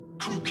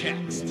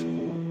Crewcast.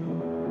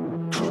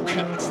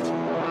 Crewcast.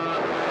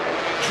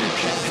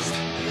 Crewcast.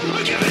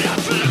 Give it up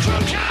for the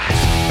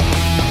Crewcast!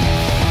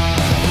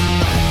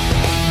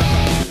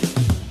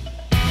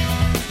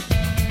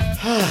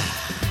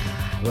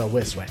 Well,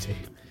 we're sweaty.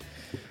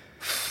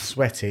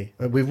 Sweaty.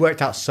 We've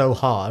worked out so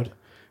hard,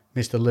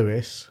 Mr.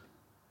 Lewis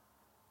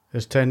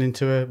has turned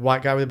into a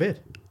white guy with a beard.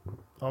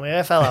 Oh, my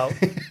hair fell out.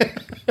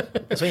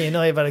 That's when you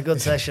know you've had a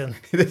good session.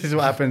 This is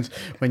what happens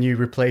when you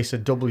replace a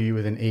W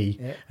with an E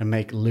and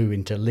make Lou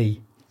into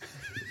Lee.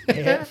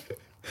 Yeah.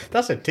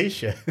 That's a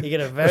t-shirt. You get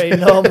a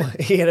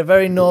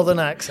very northern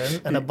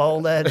accent and a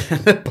bald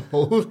head.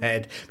 Bald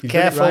head. You've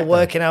Careful done it right,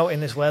 working out in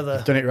this weather.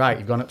 You've done it right.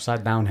 You've gone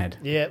upside down head.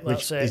 Yeah,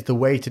 which that's it. is the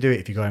way to do it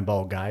if you're going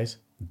bald, guys.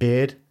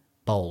 Beard,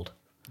 bald.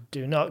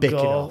 Do not Bick it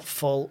go off.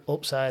 full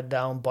upside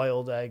down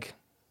boiled egg.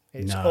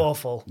 It's No.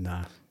 awful.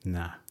 Nah.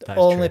 That is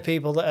Only true.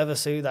 people that ever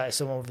see that is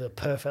someone with a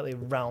perfectly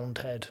round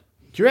head.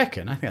 Do you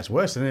reckon? I think that's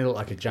worse. Then they look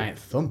like a giant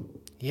thumb.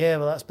 Yeah,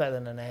 well, that's better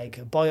than an egg.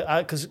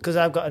 Because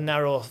I've got a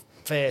narrow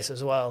face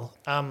as well.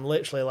 I'm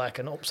literally like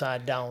an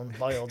upside down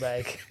boiled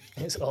egg.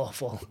 It's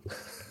awful.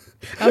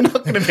 I'm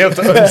not going to be able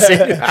to unsee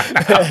that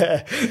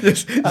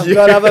now. I've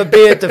got to have a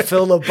beard to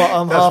fill the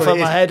bottom That's half what of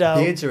it my is. head out.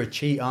 Beards are a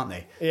cheat, aren't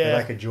they? Yeah. They're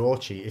like a jaw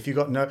cheat. If you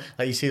got no,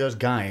 like you see those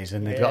guys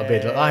and they've got a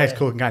beard, like, oh, it's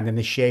cool guy, and then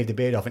they shave the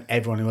beard off, and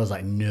everyone was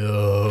like,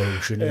 no,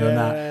 shouldn't have done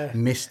that.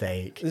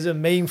 Mistake. There's a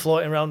meme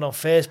floating around on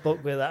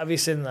Facebook with that. Have you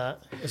seen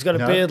that? He's got a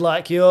No. beard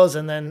like yours,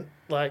 and then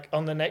like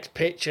on the next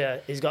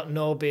picture, he's got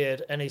no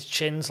beard, and his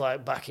chin's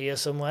like back here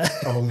somewhere.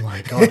 Oh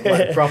my god,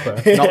 like proper,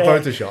 not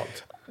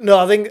photoshopped. No,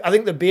 I think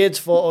the beard's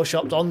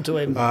photoshopped onto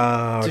him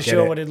Oh, to get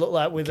show it. what he'd look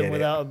like with Get and it.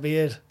 without a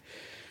beard.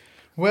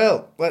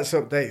 Well, let's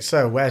update.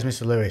 So, where's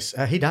Mr. Lewis?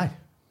 He died.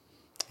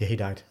 Yeah, he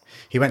died.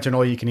 He went to an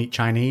all-you-can-eat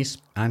Chinese,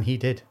 and he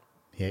did.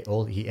 He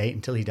ate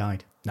until he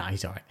died. Nah,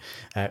 he's all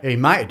right. He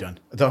might have done.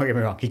 Don't get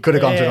me wrong. He could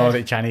have gone to an Yeah.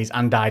 all-you-can-eat Chinese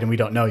and died, and we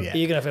don't know yet.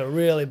 You're gonna feel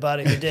really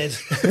bad if you did.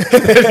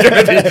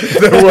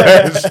 The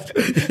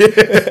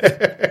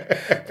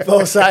worst.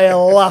 Both sat here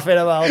laughing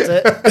about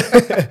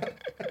it.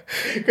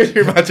 Could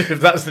you imagine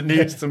if that's the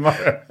news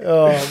tomorrow?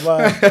 Oh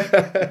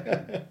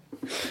man.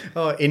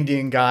 Oh,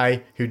 Indian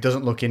guy who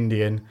doesn't look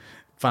Indian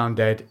found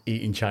dead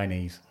eating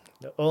Chinese.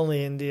 The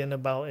only Indian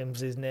about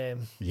him's his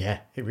name. Yeah,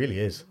 it really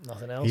is.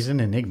 Nothing else. He's an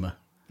enigma.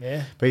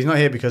 Yeah. But he's not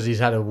here because he's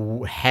had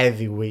a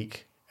heavy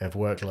week of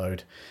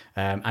workload,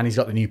 and he's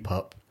got the new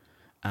pup.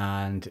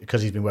 And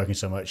because he's been working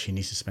so much, he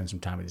needs to spend some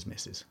time with his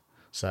missus.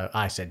 So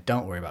I said,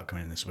 don't worry about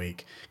coming in this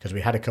week, because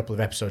we had a couple of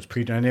episodes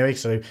pre-done anyway.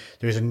 So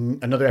there is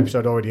another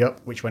episode already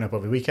up, which went up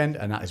over the weekend,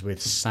 and that is with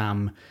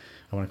Sam.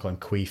 I want to call him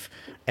Queef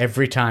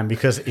every time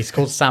because it's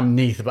called Sam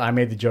Neath, but I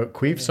made the joke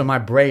Queef. So my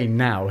brain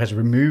now has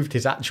removed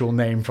his actual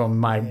name from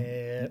my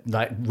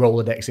like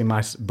Rolodex in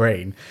my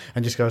brain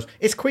and just goes,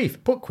 it's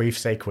Queef. Put Queef,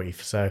 say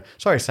Queef. So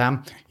sorry,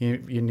 Sam, your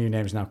new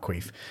name is now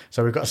Queef.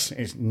 So we've got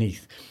it's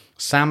Neath.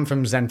 Sam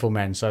from Zenful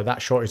Men. So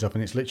that short is up,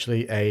 and it's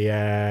literally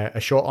a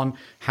short on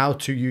how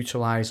to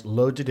utilize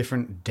loads of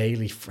different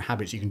daily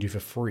habits you can do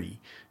for free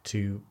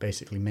to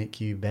basically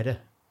make you better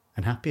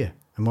and happier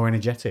and more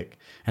energetic.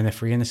 And they're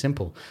free and they're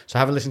simple. So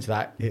have a listen to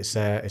that. It's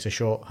a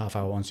short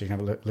half-hour one, so you can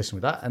have a listen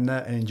with that and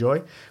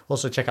enjoy.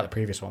 Also check out the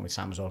previous one with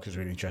Sam as well, because it's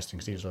really interesting,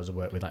 because he does loads of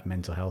work with like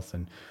mental health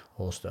and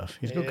all stuff.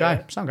 He's a good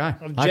guy, sound guy.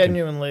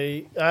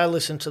 I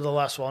listened to the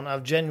last one.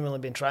 I've genuinely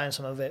been trying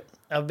some of it.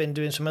 I've been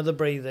doing some of the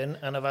breathing,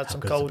 and I've had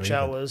some good's the cold breathing?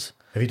 showers.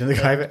 Have you done the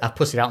guy? I've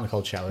pussied out in the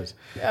cold showers.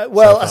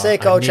 Well, so I say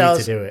far. cold I need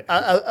showers. to do it.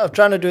 I'm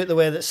trying to do it the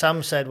way that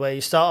Sam said, where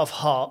you start off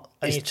hot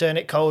and you turn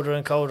it colder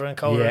and colder and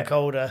colder and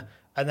colder,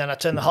 and then I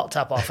turn the hot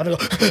tap off and I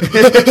go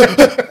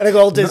and I go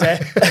all dizzy, and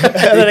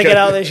then I get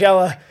out of the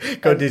shower.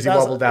 Go And dizzy,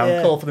 that's- wobble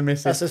down, call for the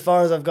missus. That's as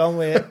far as I've gone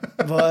with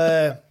it.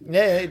 But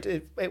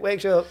it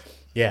wakes you up.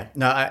 Yeah,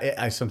 no,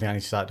 it's something I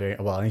need to start doing.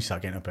 Well, I need to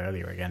start getting up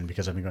earlier again,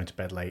 because I've been going to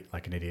bed late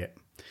like an idiot.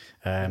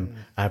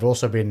 I've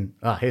also been,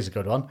 here's a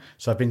good one.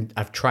 So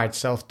I've tried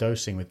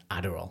self-dosing with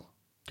Adderall.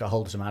 Got a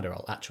hold of some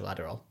Adderall, actual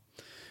Adderall.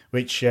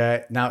 Which,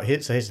 here's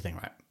the thing,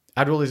 right?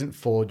 Adderall isn't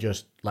for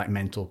just like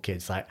mental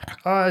kids. Like,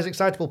 oh, he's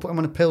excitable, put him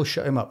on a pill,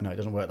 shut him up. No, it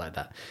doesn't work like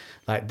that.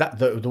 Like that,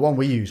 the one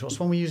we use, what's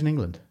the one we use in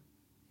England?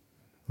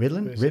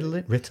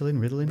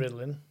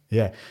 Ritalin?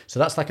 Yeah. So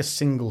that's like a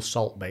single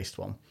salt-based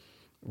one.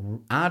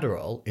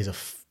 Adderall is a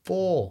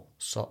four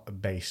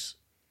salt-based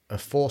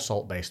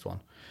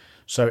one.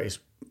 So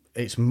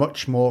it's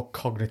much more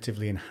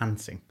cognitively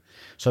enhancing.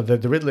 So the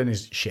Ritalin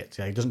is shit.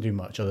 Yeah, it doesn't do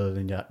much other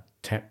than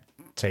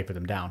taper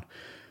them down.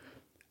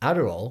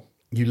 Adderall,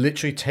 you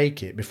literally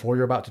take it before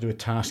you're about to do a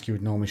task you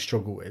would normally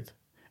struggle with,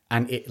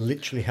 and it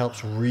literally helps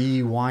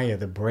rewire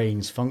the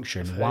brain's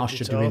function whilst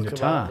you're doing the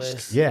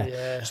task.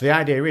 Yeah. So the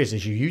idea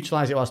is you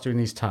utilize it whilst doing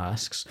these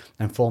tasks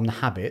and form the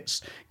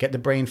habits, get the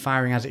brain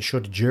firing as it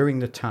should during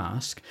the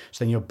task,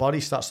 so then your body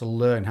starts to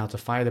learn how to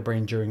fire the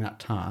brain during that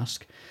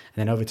task. And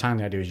then over time,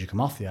 the idea is you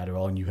come off the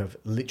Adderall and you have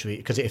literally,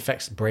 because it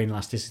affects brain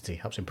elasticity,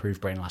 helps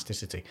improve brain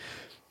elasticity.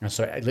 And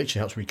so it literally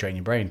helps retrain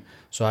your brain.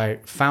 So I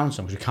found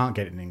some, because we can't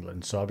get it in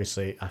England. So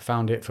obviously I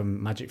found it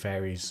from Magic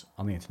Fairies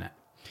on the internet.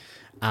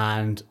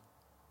 And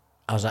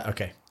I was like,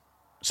 okay.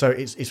 So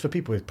it's for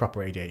people with proper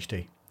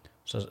ADHD.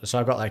 So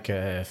I've got like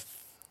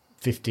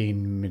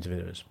 15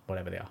 individuals,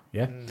 whatever they are.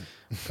 Yeah,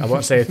 I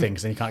won't say a thing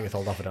because then you can't get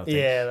told off. I don't think.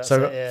 Yeah, that's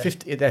so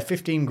it, yeah. They're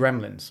 15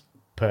 gremlins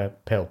per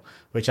pill,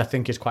 which I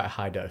think is quite a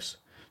high dose.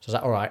 So I was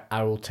like, all right,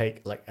 I will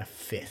take like a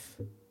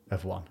fifth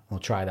of one. We'll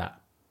try that.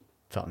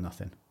 Felt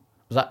nothing.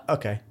 I was like,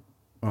 okay,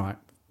 all right,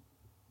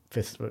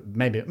 fifth,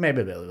 maybe a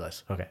little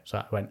less. Okay, so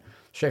I went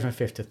straight from a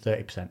fifth to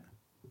 30%.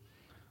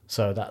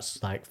 So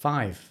that's like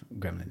 5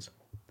 gremlins.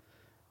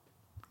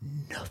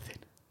 Nothing.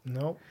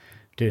 Nope.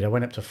 Dude, I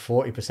went up to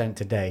 40%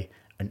 today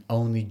and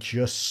only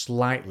just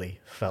slightly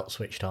felt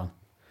switched on.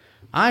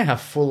 I have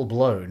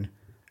full-blown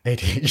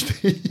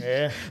ADHD.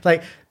 Yeah.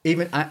 Like,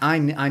 even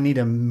I need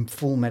a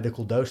full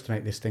medical dose to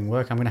make this thing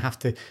work. I think I'm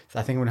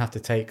going to have to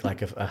take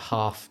like a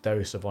half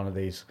dose of one of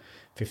these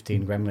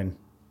 15 gremlin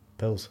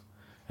pills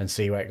and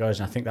see where it goes.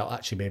 And I think that'll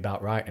actually be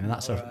about right. And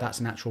that's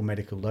an actual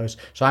medical dose.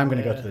 So I'm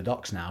going to go to the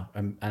docs now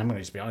and I'm going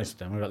to just be honest with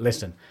them. I'm going to go,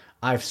 listen,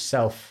 I've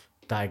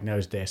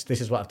self-diagnosed this.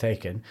 This is what I've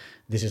taken.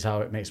 This is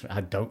how it makes me.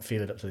 I don't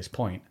feel it up to this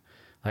point.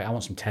 Like, I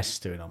want some tests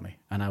doing on me,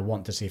 and I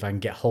want to see if I can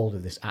get hold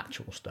of this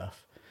actual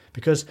stuff,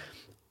 because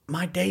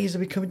my days are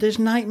becoming, there's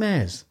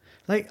nightmares.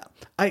 Like,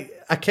 I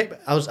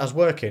was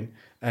working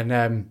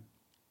and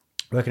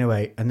working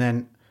away, and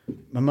then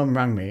my mum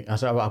rang me. I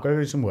said, I've got to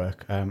do some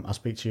work. I'll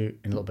speak to you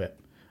in a little bit.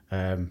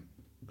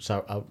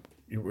 So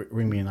you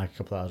ring me in like a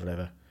couple of hours,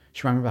 whatever.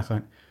 She rang me back. I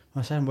went,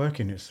 I said I'm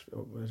working. It's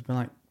been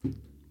like,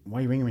 why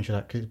are you ringing me? She's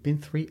like, because it's been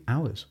 3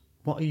 hours.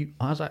 What are you?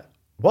 I was like,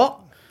 what?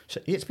 She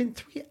said, it's been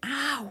 3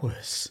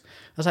 hours.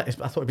 I was like, I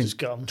thought it'd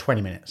been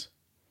 20 minutes.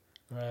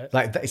 Right.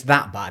 Like, it's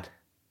that bad.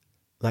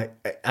 Like,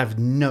 I have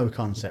no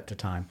concept of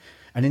time.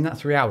 And in that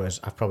 3 hours,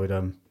 I've probably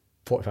done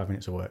 45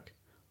 minutes of work.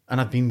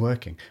 And I've been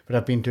working, but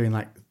I've been doing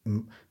like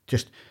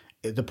just,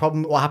 the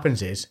problem, what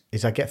happens is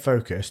I get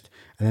focused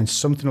and then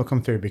something will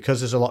come through because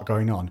there's a lot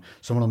going on.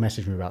 Someone will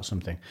message me about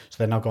something. So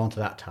then I'll go on to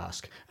that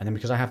task. And then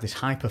because I have this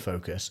hyper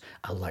focus,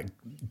 I'll like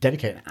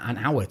dedicate an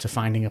hour to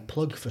finding a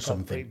plug for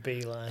something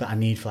that I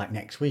need for like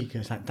next week.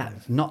 And it's like,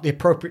 that's not the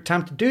appropriate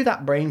time to do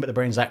that, brain. But the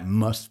brain's like,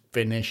 must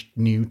finish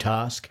new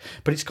task.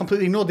 But it's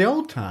completely ignored the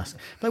old task.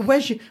 Like,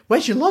 where's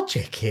your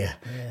logic here?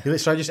 Yeah.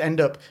 So I just end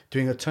up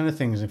doing a ton of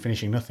things and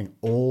finishing nothing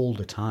all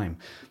the time.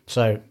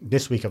 So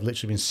this week I've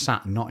literally been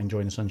sat not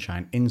enjoying the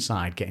sunshine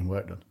inside getting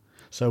work done.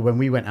 So when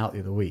we went out the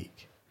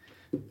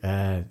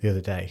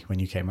other day when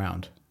you came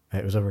round,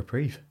 it was a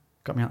reprieve.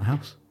 Got me out of the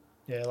house.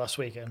 Yeah, last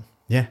weekend.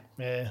 Yeah.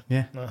 Yeah.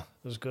 Yeah. No, it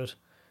was good.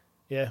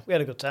 Yeah, we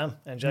had a good time.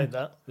 Enjoyed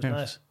that. It was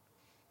nice.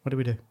 What did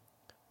we do?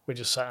 We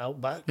just sat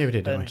out back. Yeah, we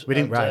did, didn't we? We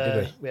didn't ride,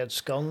 did we? We had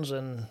scones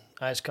and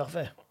iced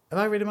coffee. Have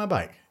I ridden my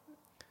bike?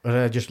 Or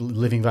am I just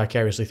living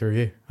vicariously through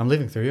you? I'm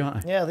living through you,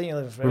 aren't I? Yeah, I think you're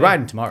living through We're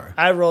riding tomorrow.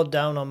 I rode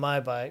down on my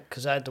bike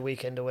because I had the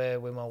weekend away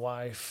with my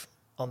wife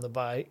on the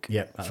bike.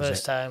 Yep,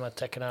 First time I'd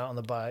taken her out on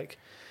the bike.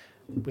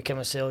 We came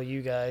and saw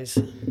you guys.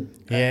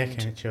 Yeah,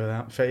 can you chill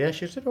out? So, yeah,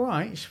 she said, all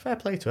right. It's fair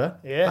play to her.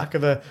 Yeah. Back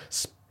of a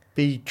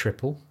speed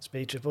triple.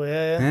 Speed triple,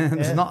 yeah.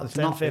 It's not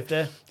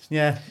 1050.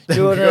 Yeah. She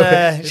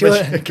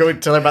wouldn't, go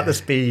and tell her about the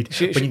speed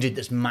when you did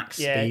this max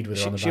speed with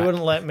her on the bike. She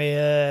wouldn't let me.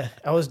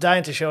 I was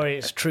dying to show her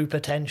its true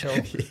potential,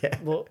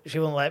 but she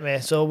wouldn't let me.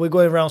 So we're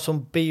going around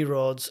some B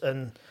roads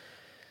and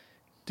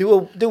they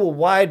were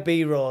wide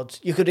B roads.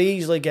 You could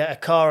easily get a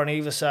car on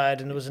either side,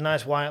 and there was a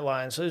nice white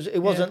line. So it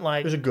wasn't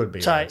like it was a good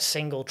B tight road.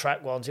 Single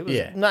track ones. It was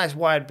nice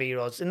wide B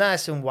roads,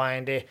 nice and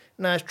windy,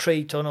 nice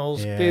tree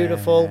tunnels, Yeah.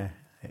 beautiful.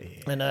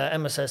 And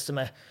Emma says to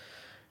me,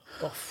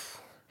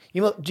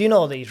 do you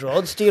know these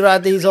roads? Do you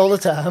ride these all the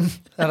time?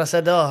 And I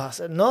said,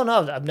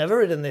 no, I've never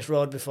ridden this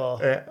road before.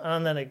 Yeah.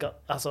 And then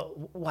I thought,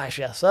 why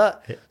should I ask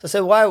that? Yeah. So I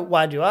said,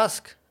 why do you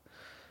ask?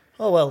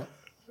 Oh, well,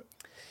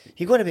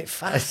 you're going a bit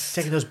fast.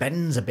 Taking those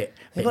bends a bit.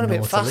 You're going a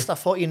bit fast. I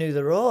thought you knew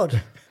the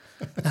road.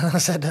 And I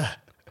said,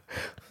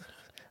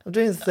 I'm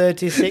doing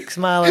 36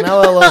 mile an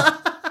hour,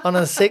 love. On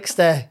a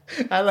 60.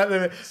 I like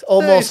the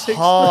almost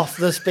half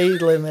the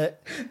speed limit.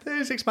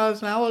 36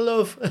 miles an hour,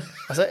 love.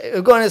 I said,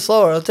 we're going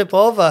slower, I'll tip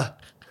over.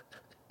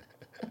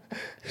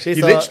 You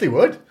literally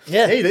would.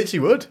 Yeah. You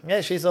literally would.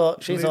 Yeah, she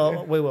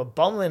thought we were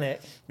bombing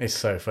it. It's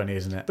so funny,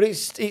 isn't it? But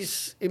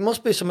it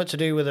must be something to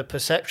do with the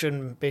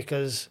perception,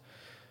 because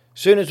as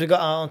soon as we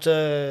got out onto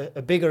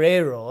a bigger A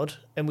road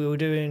and we were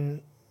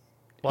doing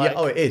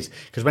it is.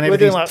 Because when we were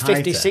doing like tighter,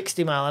 50,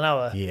 60 mile an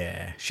hour.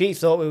 Yeah. She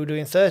thought we were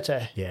doing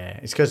 30. Yeah.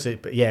 It's because,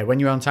 when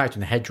you're on tight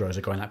and the hedgerows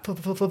are going like,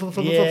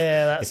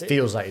 that's it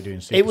feels like you're doing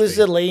super It was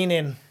speed. the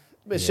leaning.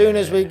 As soon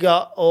as we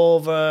got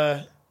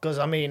over, because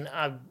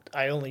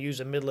I only use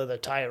the middle of the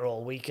tyre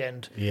all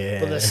weekend. Yeah.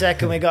 But the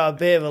second we got a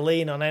bit of a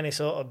lean on any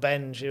sort of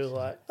bend, she was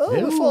like,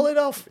 we're falling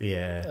off.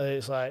 Yeah. And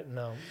it's like,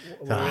 no,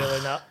 we're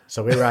really not.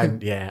 So we're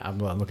riding, I'm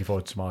looking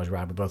forward to tomorrow's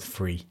ride. We're both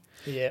free.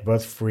 Yeah. We're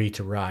both free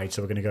to ride.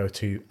 So we're going to go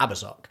to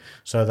Abersoch.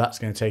 So that's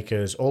going to take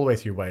us all the way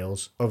through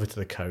Wales, over to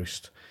the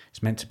coast.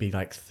 It's meant to be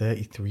like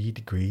 33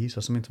 degrees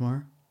or something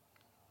tomorrow.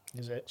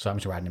 Is it? So I'm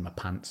just riding in my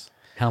pants.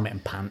 Helmet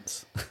and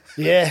pants.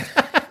 Yeah.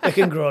 I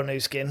can grow new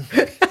skin.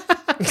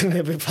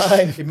 It'll be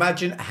fine.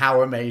 Imagine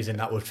how amazing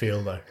that would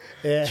feel, though.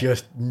 Yeah.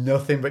 Just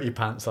nothing but your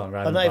pants on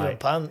riding I'm a not bike. even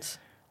pants.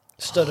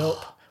 Stood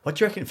up. What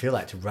do you reckon it'd feel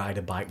like to ride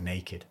a bike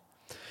naked?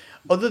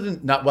 Other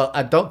than that, well,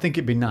 I don't think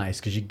it'd be nice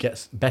because you'd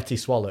get Betty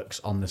Swallocks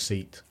on the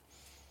seat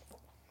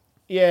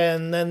Yeah,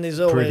 and then there's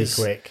pretty always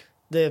quick.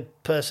 the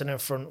person in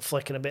front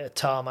flicking a bit of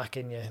tarmac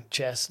in your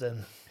chest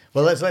and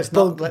Well, let's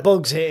not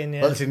bugs hitting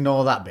you. let's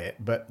ignore that bit.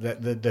 But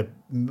the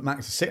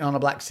Max sitting on a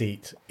black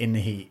seat in the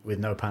heat with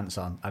no pants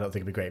on, I don't think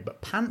it'd be great.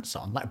 But pants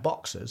on, like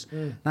boxers,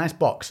 nice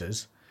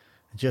boxers,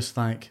 just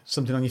like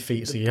something on your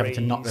feet, so you're having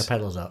to knock the breeze.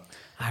 pedals up.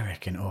 I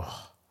reckon.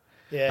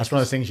 Yeah, That's one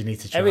of those things you need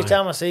to try. every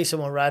time I see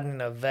someone riding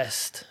in a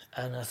vest,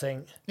 and I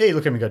think, Yeah, you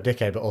look at me and go,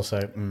 dickhead, but also,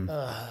 that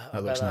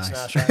looks "Well,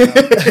 that's nice. right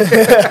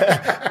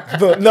now."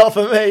 But not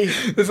for me.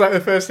 It's like the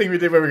first thing we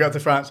did when we got to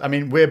France. I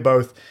mean, we're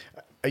both,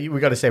 we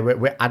got to say,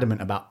 we're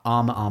adamant about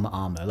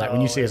armour. Like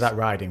when you see us out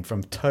riding,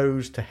 from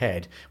toes to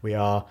head, we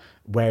are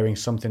wearing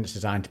something that's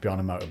designed to be on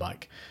a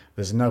motorbike.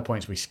 There's no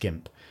points we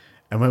skimp.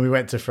 And when we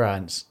went to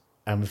France,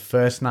 and the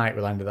first night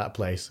we landed at that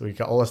place, we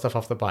got all the stuff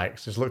off the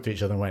bikes, just looked at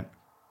each other and went,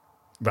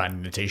 riding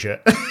in a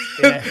t-shirt.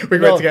 Yeah. We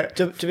went to get...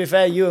 to be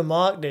fair, you and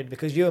Mark did,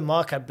 because you and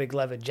Mark had big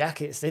leather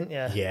jackets, didn't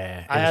you?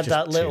 Yeah. I it was had just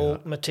that too little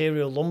hot.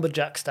 material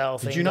lumberjack style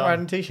thing. Did you not on. ride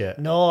in a t-shirt?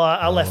 No,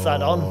 I left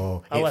that on.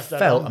 Oh, I it left that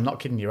felt, on. I'm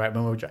not kidding you, right?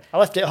 When we were, I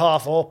left it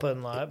half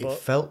open, like, it but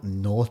felt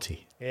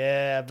naughty.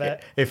 yeah, I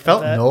bet. It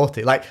felt I bet.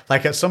 naughty. Like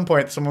at some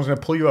point, someone's going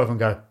to pull you over and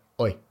go,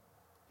 "Oi,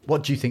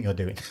 what do you think you're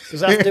doing?"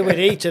 Because after we'd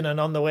eaten and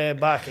on the way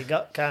back, it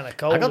got kind of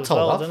cold I got as told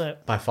well, off didn't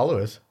it? by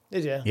followers.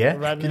 Did you? Yeah,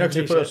 Riding you know, in a because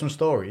we put up t-shirt. some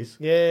stories.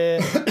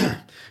 Yeah,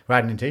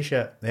 Riding in a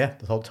t-shirt. Yeah,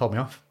 they told me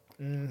off.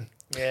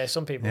 yeah.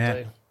 Some people Yeah,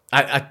 do.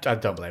 I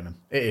don't blame him.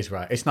 It is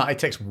right. It's not. It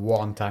takes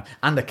one time,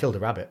 and I killed a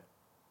rabbit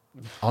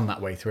on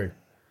that way through.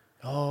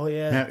 Oh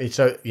yeah. No,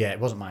 it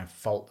wasn't my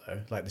fault though.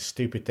 Like the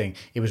stupid thing,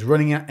 it was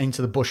running out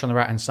into the bush on the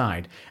right hand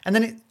side, and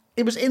then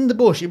it was in the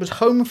bush. It was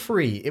home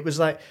free. It was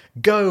like,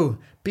 go,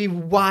 be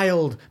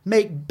wild,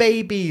 make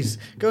babies,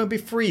 go and be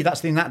free.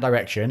 That's in that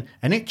direction,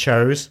 and it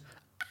chose,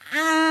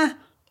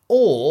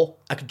 or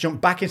I could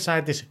jump back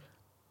inside this,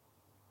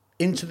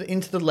 into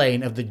the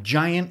lane of the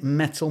giant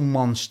metal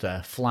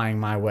monster flying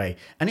my way,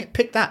 and it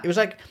picked that. It was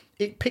like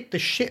it picked the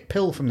shit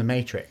pill from the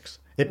Matrix.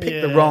 It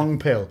picked the Yeah. wrong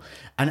pill,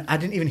 and I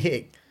didn't even hit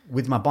it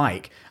with my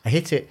bike. I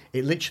hit it.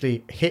 It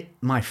literally hit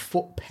my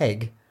foot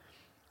peg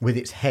with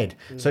its head.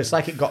 So it's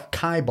like it got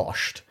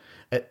kiboshed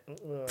at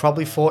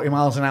probably 40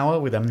 miles an hour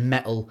with a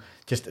metal,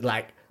 just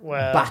like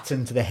Well,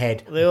 batten to the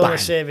head. The only Bang.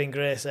 saving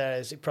grace there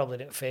is it probably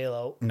didn't feel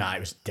out. No,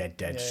 it was dead,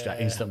 Yeah.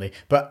 instantly.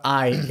 But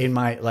I, in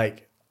my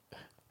like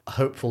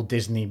hopeful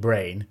Disney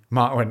brain,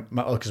 Mark went,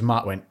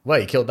 well,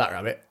 you killed that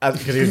rabbit,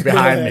 because he was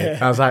behind me.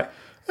 And I was like,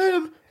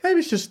 maybe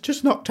it's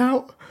just knocked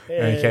out.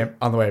 And he came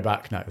on the way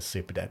back. No, it was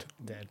super dead.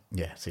 Dead.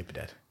 Yeah, super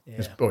dead. Yeah.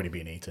 It's already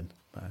been eaten.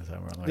 So we're on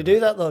the way They back. do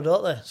that though,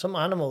 don't they? Some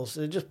animals,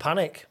 they just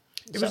panic.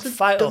 It It's was like the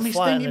fight or dumbest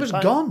flight thing. and It they was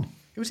panic. gone.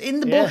 It was in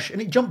the Yeah. bush,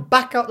 and it jumped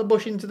back out the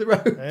bush into the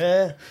road.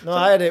 Yeah. No,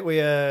 I had it with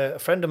a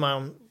friend of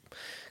mine,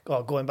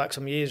 going back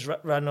some years,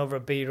 riding over a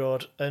B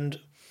road, and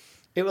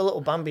it was a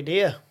little Bambi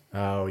deer.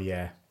 Oh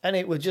yeah. And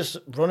it was just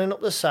running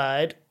up the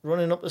side,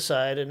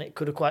 and it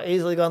could have quite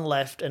easily gone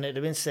left, and it'd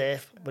have been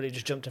safe, but it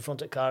just jumped in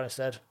front of the car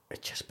instead.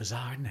 It's just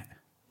bizarre, isn't it?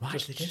 Why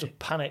did they Just do a it?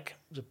 panic.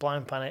 It was a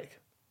blind panic.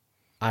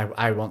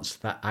 I once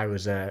that I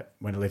was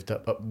when I lived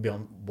up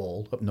beyond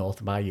Wall, up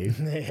north by you.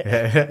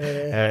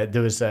 There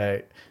was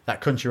that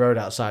country road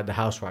outside the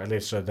house where I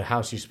lived. So the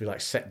house used to be like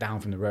set down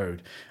from the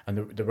road, and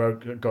the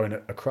road going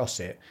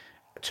across it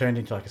turned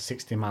into like a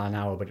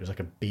 60-mile-an-hour, but it was like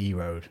a B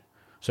road.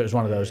 So it was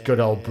one of those good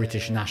old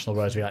British national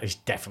roads. Where this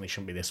definitely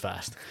shouldn't be this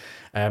fast.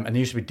 And there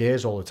used to be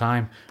deers all the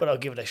time. But I'll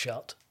give it a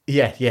shot.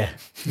 Yeah.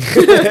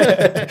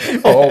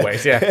 Oh,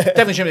 always, yeah.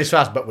 Definitely shouldn't be this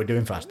fast, but we're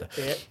doing faster.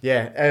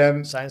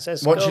 Yeah. Science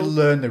says Once go. you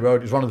learn the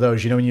road, it's one of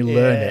those, when you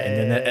learn it,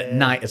 and then Yeah. at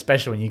night,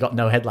 especially when you got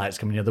no headlights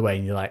coming the other way,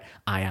 and you're like,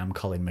 I am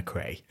Colin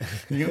McRae.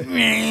 You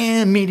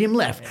go, medium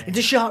left,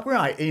 into sharp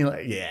right. And you're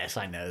like, yes,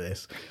 I know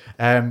this.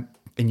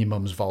 In your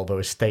mum's Volvo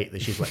estate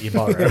that she's let you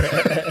borrow.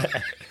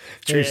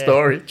 True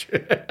story.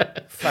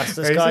 Fastest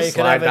I used car to you can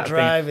slide ever that thing.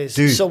 drive is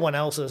Dude. someone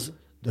else's.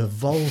 The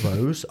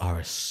Volvos are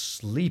a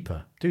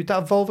sleeper. Dude,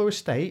 that Volvo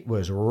estate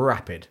was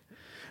rapid.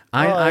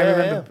 I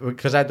remember,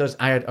 because I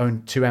had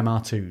owned two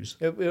MR2s.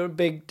 It were a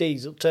big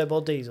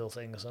turbo diesel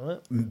thing or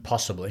something.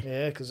 Possibly.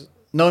 Yeah, because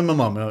Knowing my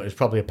mum, it was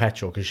probably a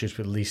petrol because she was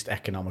the least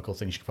economical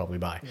thing she could probably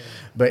buy.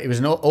 But it was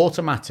an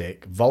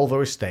automatic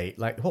Volvo estate.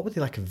 Like, what were they,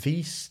 like a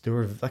V? They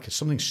were like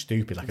something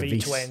stupid, like a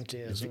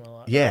V20 or something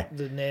like that. Yeah.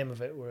 The name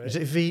of it were Is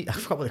it V? I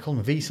forgot what they call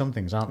them. V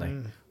somethings, aren't they?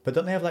 But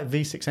don't they have like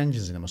V6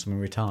 engines in them or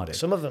something retarded?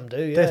 Some of them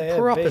do, yeah. They're yeah,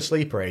 proper big.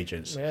 sleeper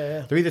agents.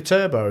 Yeah. They're either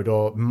turboed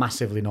or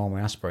massively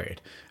normally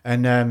aspirated.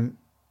 And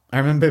I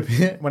remember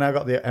when I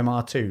got the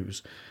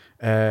MR2s,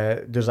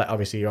 there's like,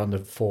 obviously you're on the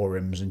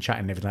forums and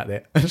chatting and everything like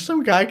that. And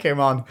some guy came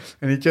on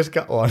and he just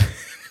got one.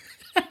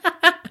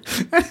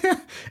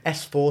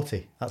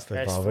 S40. That's the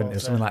Volvo, isn't it?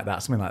 Something like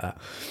that.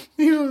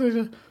 He was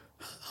like,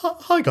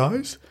 hi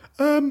guys.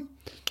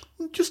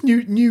 just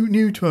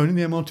new to owning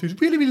the MR2s.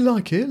 Really, really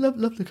like it.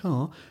 Love the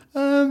car.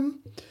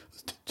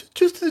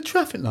 Just the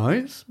traffic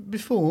lights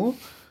before,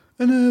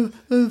 and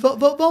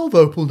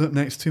Volvo pulled up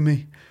next to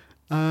me.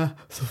 So I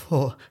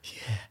thought,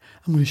 yeah,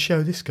 I'm going to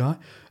show this guy.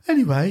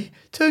 Anyway,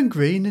 turned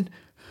green and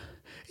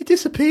he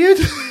disappeared.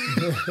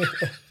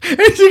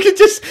 And you could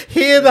just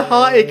hear the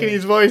heartache in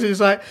his voice. It's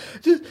like,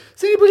 is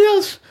anybody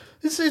else?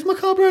 Is my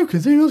car broken?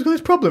 Has anyone else got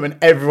this problem? And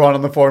everyone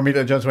on the forum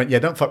immediately just went, yeah,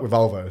 don't fuck with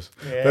Volvos.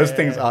 Yeah. Those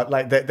things are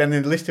like, then they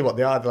listed what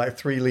they are. They're like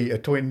 3 litre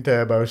twin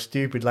turbo,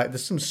 stupid. Like,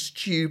 there's some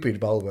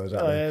stupid Volvos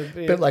out there.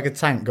 Yeah, Built like a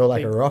tank, go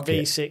like a rocket.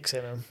 V6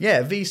 in them.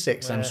 Yeah,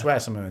 V6. I swear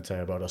some of them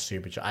are turbo or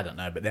super. I don't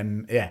know. But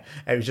then, yeah,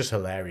 it was just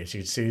hilarious.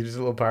 You'd see this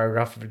little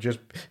paragraph of just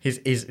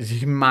his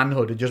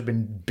manhood had just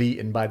been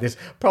beaten by this,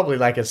 probably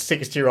like a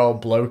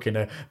 60-year-old bloke in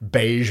a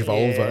beige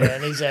Volvo. Yeah,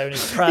 and he's there in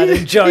his pride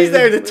and joy. He's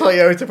there in a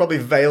Toyota, probably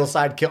veil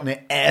side kit on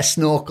it, air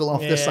snorkel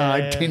off the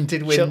side,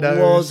 tinted windows. Chuck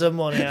loads of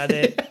money at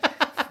it.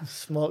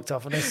 Smoked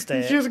off an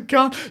estate. You just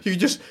can't.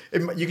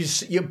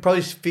 You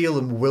probably feel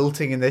them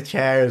wilting in their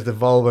chair as the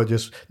Volvo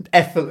just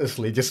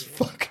effortlessly just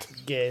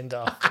fucked. Gained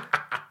off.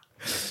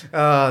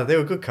 They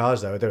were good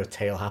cars though. They were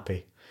tail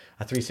happy.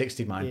 I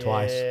 360 mine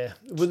twice. Yeah,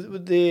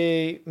 with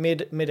the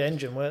mid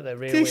engine, weren't they?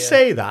 Rear They wheel.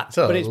 say that,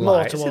 so But it's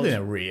more It's towards- in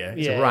a rear.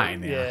 It's Yeah, right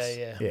in the yeah,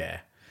 ass. yeah.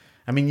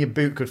 I mean, your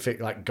boot could fit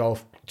like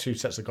two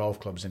sets of golf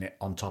clubs in it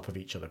on top of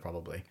each other,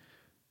 probably.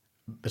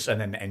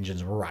 And then the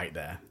engine's right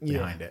there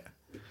behind it.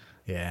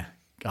 Yeah.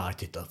 Oh, I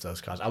did love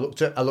those cars. I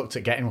looked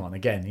at getting one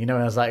again. You know,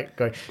 and I was like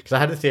going, because I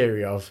had a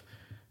theory of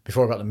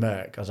before I got the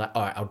Merc, I was like,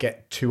 all right, I'll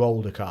get 2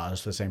 older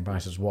cars for the same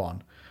price as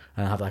one,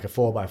 and I'll have like a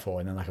 4x4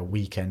 and then like a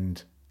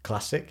weekend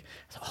classic.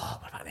 I thought, oh,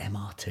 what about the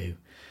MR2?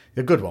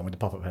 The good one with the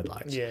pop-up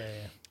headlights. Yeah.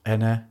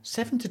 And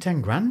 7 to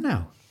 10 grand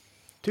now,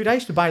 dude. I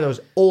used to buy those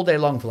all day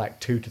long for like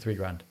 2 to 3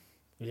 grand.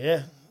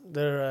 Yeah,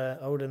 they're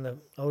out in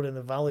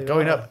the valley.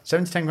 Going aren't up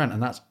 7 to 10 grand,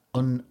 and that's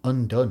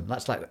undone.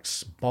 That's like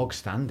bog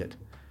standard.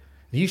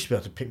 You used to be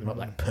able to pick them up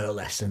like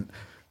pearlescent,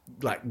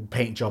 like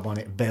paint job on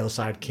it, veil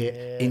side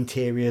kit,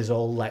 interiors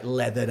all like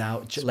leathered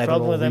out, they? leather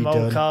Problem all with them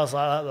redone. old cars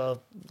like that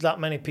though, that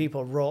many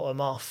people wrote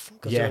them off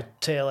because they're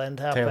tail end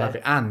happy. Tail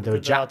happy. And there were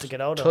They're hard to get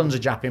out of tons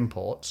them. of Jap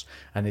imports,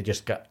 and they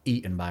just got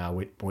eaten by our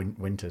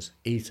winters.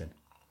 Eaten.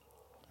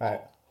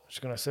 Right.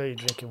 Just gonna say, you're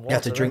drinking water. You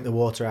have to drink then. the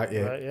water out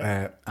your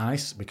Right,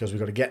 ice because we've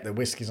got to get the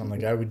whiskies on the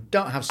go. We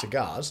don't have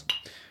cigars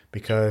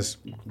because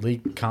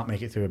Lee can't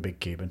make it through a big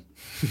Cuban.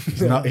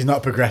 He's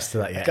not progressed to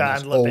that yet. Can't And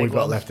that's handle a all big we've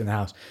got one. left in the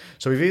house.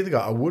 So we've either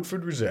got a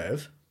Woodford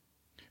Reserve,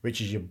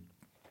 which is your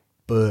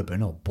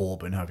bourbon or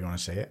bourbon, however you want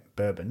to say it,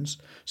 bourbons.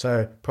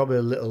 So probably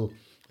a little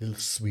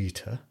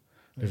sweeter,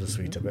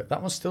 but that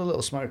one's still a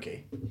little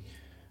smoky,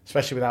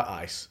 especially without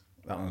ice.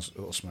 That one's a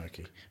little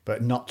smoky,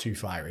 but not too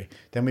fiery.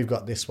 Then we've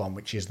got this one,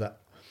 which is the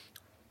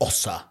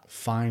Ossa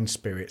Fine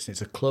Spirits.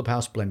 It's a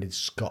clubhouse blended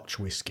Scotch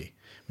whiskey,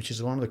 which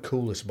is one of the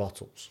coolest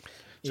bottles.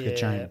 It's like a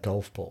giant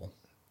golf ball.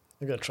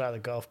 We're gonna try the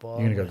golf ball.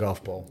 You're gonna go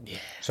golf ball. Yeah.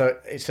 So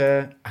it's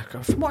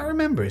from what I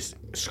remember, is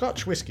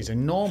Scotch whiskies are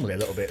normally a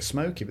little bit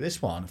smoky, but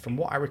this one, from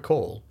what I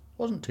recall,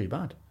 wasn't too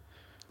bad.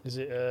 Is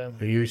it?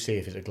 You see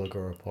if it's a glug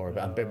or a pourer,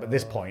 but at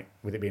this point,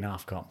 with it being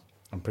half comp,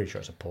 I'm pretty sure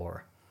it's a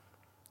pourer.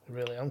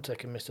 Really, I'm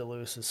taking Mr.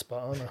 Lewis's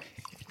spot, aren't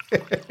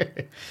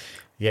I?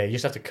 Yeah, you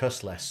just have to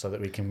cuss less so that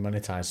we can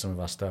monetize some of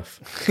our stuff.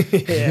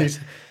 Yeah.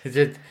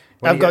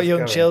 When I've you got get young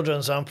going-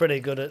 children, so I'm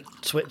pretty good at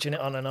switching it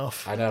on and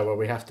off. I know.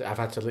 Well, I've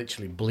had to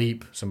literally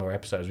bleep some of our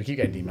episodes. We keep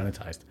getting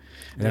demonetized,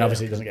 and then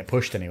obviously it doesn't get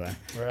pushed anywhere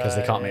because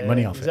they can't make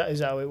money off Is it.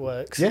 that how it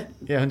works? Yeah,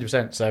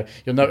 100%. So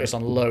you'll notice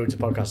on loads of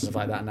podcasts and stuff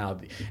like that now,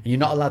 and you're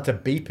not allowed to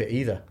beep it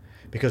either,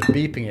 because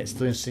beeping it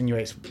still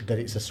insinuates that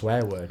it's a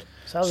swear word.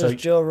 So how does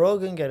Joe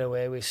Rogan get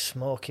away with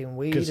smoking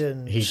weed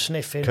and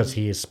sniffing? Because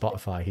he is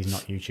Spotify. He's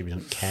not YouTube. He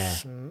doesn't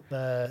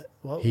care.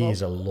 What He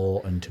is a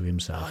law unto I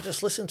himself.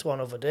 just listened to one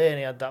other day, and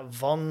he had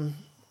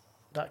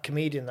that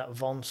comedian, that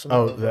Von.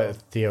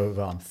 Theo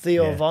Von.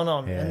 Theo Von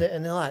on, Yeah.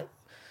 and they're like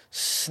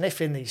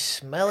sniffing these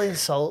smelling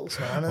salts,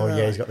 man. Oh and yeah,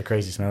 they're he's got the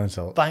crazy smelling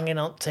salt. banging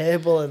on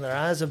table, and their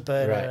eyes are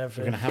burning Right, and we're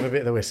everything. gonna have a bit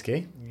of the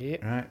whiskey.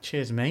 Yep. Right,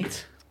 cheers,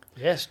 mate.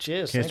 Yes,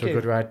 cheers. Cheers Thank to a you.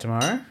 good ride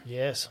tomorrow.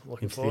 Yes,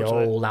 looking Into the forward to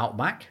it. old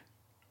Outback.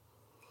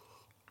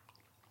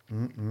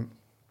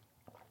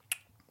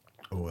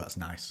 Oh, that's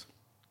nice.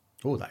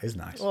 Oh, that is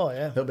nice. Oh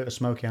yeah, A little bit of a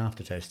smoky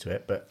aftertaste to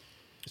it, but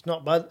it's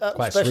not bad,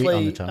 Quite sweet on the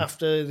especially tongue.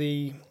 after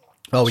the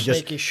we just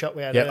sneaky shot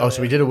we had. yeah. Oh,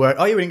 so we did a work.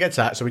 Oh, you didn't get to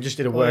that. So we just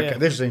did a work. yeah.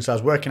 This is the thing. So I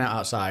was working out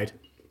outside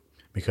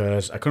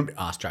because I couldn't be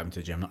arsed driving to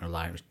the gym. I'm not gonna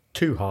lie, it was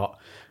too hot.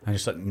 I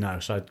just said no.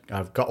 So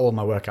I've got all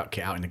my workout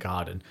kit out in the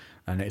garden,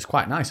 and it's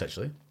quite nice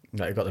actually.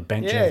 Like, you've got the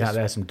bench and Yeah, everything out it's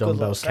there, some good little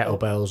dumbbells, setup.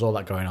 kettlebells, all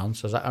that going on.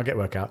 So I was like, I'll get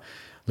workout.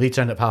 Lee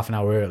turned up half an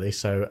hour early,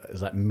 so it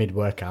was like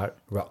mid-workout,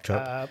 rocked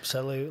up.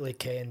 Absolutely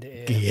caned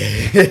it.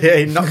 Yeah. Yeah,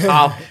 he knocked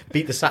half,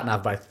 beat the sat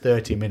nav by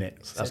 30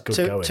 minutes. That's good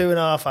going.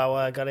 2.5 hour.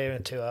 I got here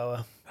in 2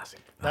 hour.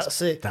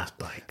 That's it. That's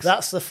bikes.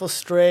 That's the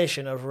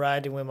frustration of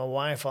riding with my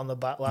wife on the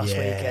back last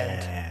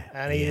weekend.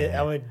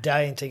 I was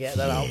dying to get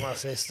that out of my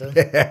system.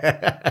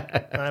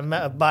 And I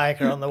met a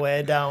biker on the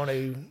way down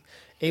who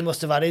He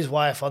must have had his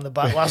wife on the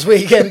back last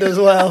weekend as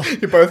well.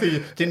 You both of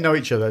you didn't know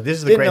each other. This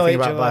is the Didn't great know thing each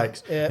about other,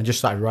 bikes. yeah. And just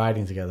started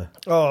riding together.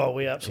 Oh,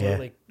 we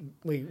absolutely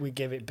we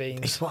give it beans.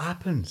 It's what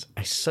happens.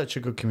 It's such a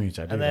good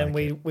community. I do And then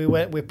like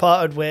it. we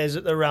parted ways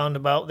at the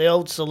roundabout. The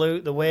old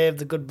salute, the wave,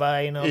 the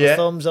goodbye, Yeah. the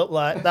thumbs up,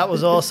 like that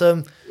was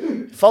awesome.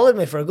 Followed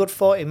me for a good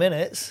 40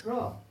 minutes.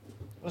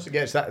 Once it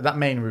gets that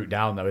main route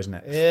down, though, isn't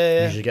it? Yeah.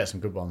 You usually get some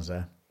good ones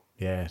there.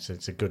 Yeah, so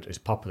it's a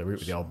popular route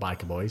with the old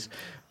biker boys.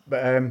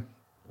 But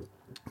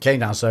came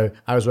down, so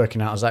I was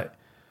working out. I was like,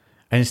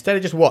 and instead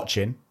of just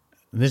watching,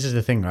 and this is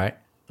the thing, right?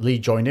 Lee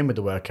joined in with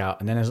the workout,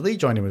 and then as Lee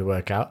joined in with the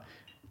workout,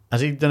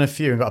 as he'd done a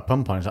few and got a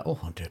pump on, he's like, oh,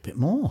 I'll do a bit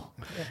more.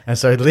 Yeah. And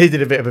so Lee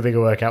did a bit of a bigger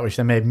workout, which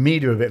then made me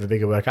do a bit of a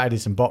bigger workout. I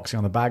did some boxing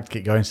on the bag to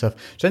keep going and stuff.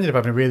 So I ended up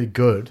having a really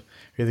good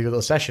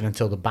little session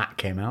until the bat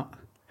came out.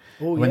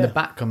 Oh, When the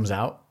bat comes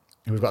out,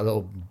 and we've got a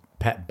little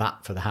pet bat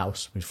for the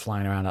house, who's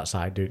flying around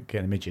outside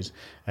getting the midges.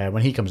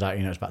 When he comes out,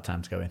 it's about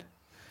time to go in.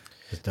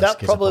 That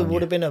probably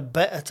would have been a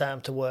better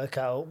time to work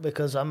out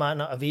because I might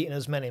not have eaten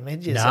as many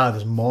midges. No,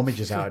 there's more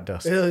midges out at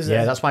dusk.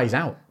 Yeah, that's why he's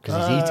out,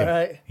 because he's eating.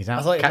 Right. He's out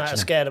I thought you might have catching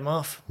them. scared him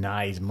off.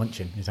 Nah, he's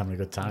munching. He's having a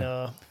good time.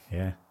 No.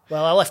 Yeah.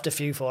 Well, I left a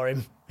few for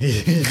him.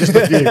 Just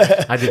a few.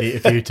 I did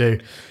eat a few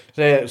too.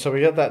 So we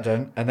got that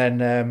done. And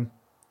then,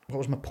 what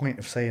was my point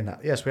of saying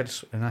that? Yes, we had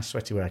a nice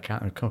sweaty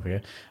workout and we come up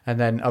here. And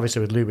then,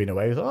 obviously, with Lou being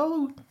away, we thought,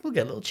 oh, we'll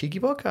get a little cheeky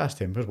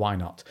podcast in, because why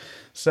not?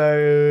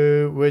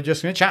 So we're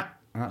just going to chat.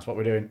 And that's what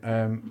we're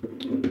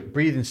doing.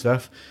 Breathing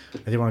stuff. I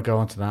didn't want to go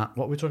on to that.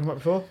 What were we talking about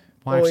before?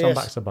 Wives on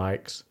backs of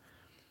bikes.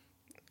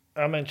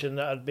 I mentioned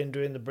that I'd been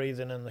doing the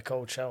breathing and the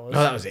cold showers.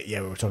 Oh, that was it.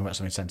 Yeah, we were talking about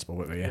something sensible,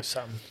 weren't we? Yeah. With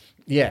Sam.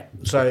 Yeah.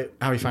 So,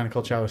 how are you finding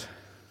cold showers?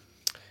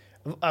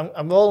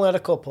 I've only had a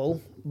couple,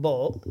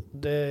 but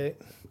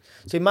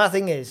my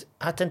thing is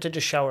I tend to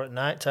just shower at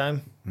night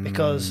time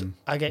because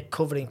I get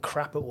covered in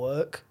crap at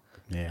work.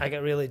 Yeah. I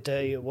get really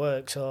dirty at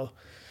work, so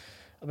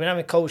I've been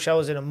having cold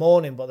showers in the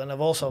morning, but then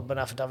I've also been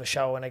having to have a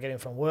shower when I get in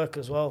from work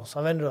as well.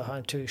 So I've ended up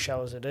having 2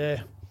 showers a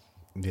day.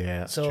 Yeah,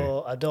 that's true.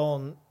 So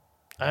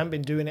I haven't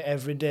been doing it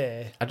every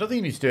day. I don't think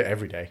you need to do it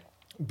every day.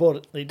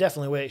 But it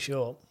definitely wakes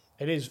you up.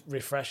 It is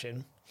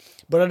refreshing.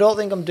 But I don't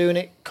think I'm doing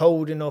it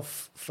cold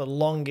enough for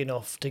long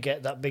enough to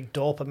get that big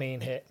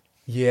dopamine hit.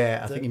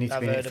 Yeah, I think you need to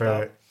be in it for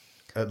about.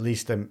 at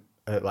least a minute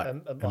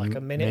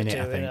or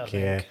two, I think.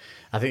 Yeah,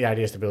 I think the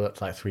idea is to build up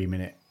to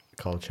 3-minute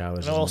cold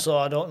showers. And also,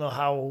 I don't know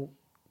how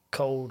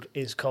cold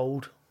is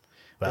cold.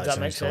 Well, Does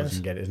that make sense? You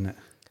can get it, isn't it?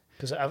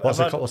 Because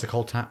What's a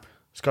cold tap?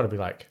 It's got to be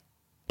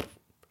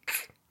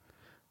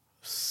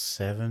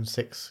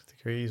 6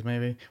 degrees,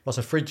 maybe. What's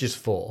a fridge is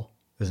 4,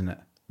 isn't it?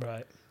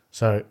 Right.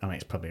 So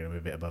it's probably going to be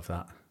a bit above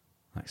that,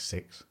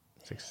 6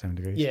 to 7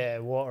 degrees. Yeah,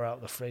 water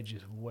out the fridge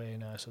is way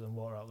nicer than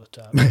water out the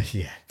tap.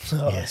 Yeah.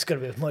 So it's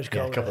going to be much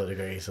colder. Yeah, a couple of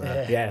degrees. So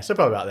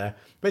probably about there.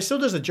 But it still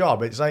does the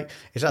job. It's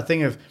that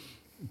thing of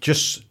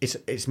just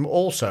it's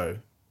also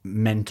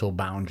mental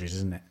boundaries,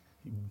 isn't it?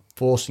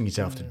 Forcing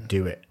yourself to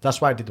do it.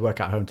 That's why I did the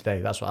workout at home today.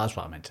 That's what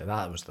I meant to.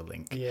 That was the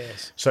link.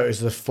 Yes. So it was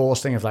the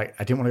forced thing of I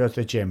didn't want to go to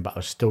the gym, but I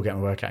was still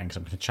getting my workout in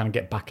because I'm trying to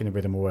get back in the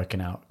rhythm of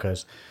working out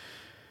because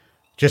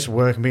just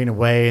work and being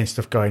away and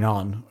stuff going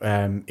on,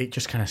 it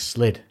just kind of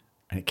slid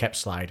and it kept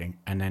sliding.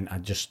 And then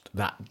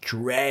that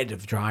dread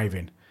of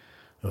driving.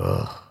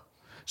 Ugh.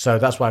 So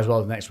that's why as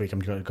well, next week I'm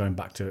going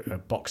back to a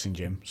boxing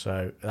gym.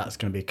 So that's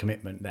going to be a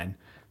commitment then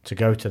to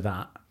go to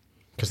that.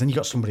 Because then you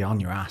got somebody on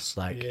your ass,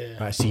 right,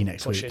 I see you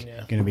next week.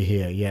 Yeah. Going to be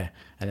here, yeah.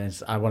 And then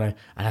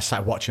I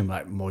started watching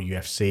more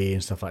UFC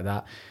and stuff like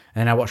that.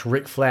 And then I watched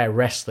Ric Flair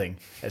wrestling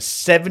at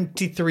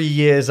 73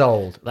 years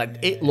old.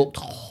 It looked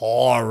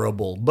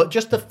horrible. But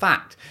just the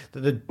fact that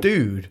the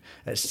dude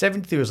at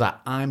 73 was like,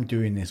 I'm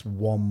doing this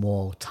one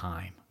more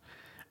time.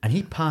 And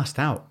he passed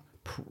out.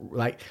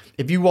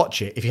 If you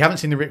watch it, if you haven't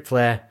seen the Ric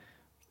Flair,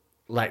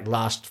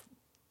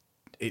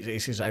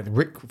 it's like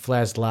Ric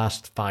Flair's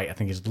last fight, I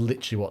think is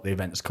literally what the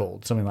event's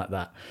called, something like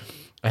that.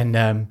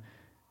 And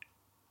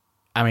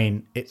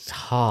it's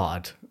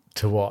hard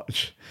to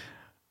watch.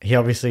 He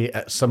obviously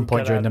at some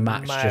point during the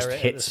match just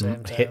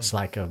hits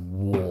like a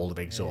wall of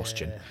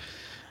exhaustion. Yeah.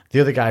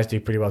 The other guys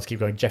do pretty well to keep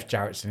going. Jeff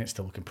Jarrett's in it,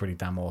 still looking pretty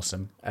damn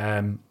awesome.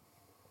 And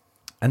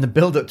the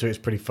build up to it is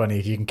pretty funny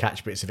if you can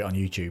catch bits of it on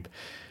YouTube.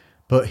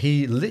 But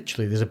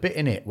there's a bit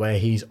in it where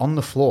he's on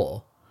the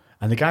floor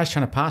and the guy's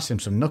trying to pass him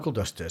some knuckle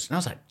dusters. And I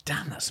was like,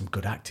 damn, that's some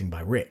good acting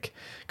by Rick.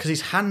 Because his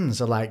hands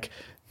are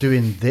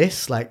doing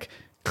this,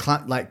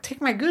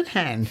 take my good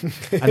hand.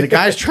 And the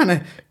guy's trying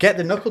to get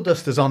the knuckle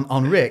dusters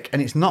on Rick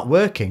and it's not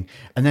working.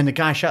 And then the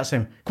guy shouts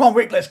at him, come on,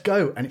 Rick, let's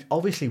go. And it's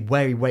obviously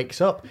where he wakes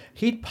up.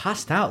 He'd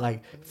passed out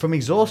from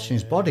exhaustion.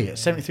 His body at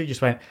 73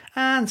 just went,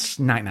 and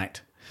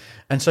night-night.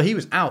 And so he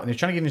was out and he was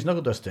trying to give him his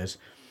knuckle dusters.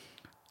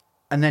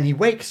 And then he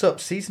wakes up,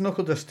 sees the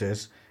knuckle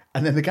dusters,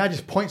 and then the guy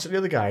just points at the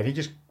other guy and he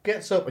just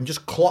gets up and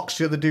just clocks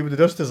the other dude with the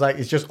dusters.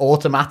 It's just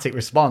automatic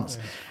response.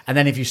 Yeah. And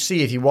then if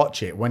you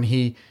watch it,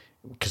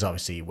 because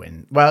obviously he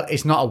wins. Well,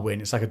 it's not a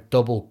win. It's like a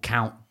double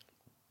count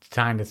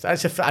kind of. I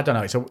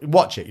don't know.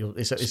 Watch it.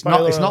 It's not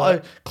Spoiler a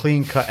alert.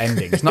 clean cut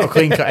ending. It's not a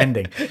clean cut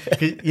ending.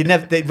 You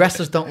never. The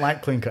wrestlers don't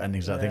like clean cut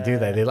endings. I think, do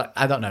they? They like.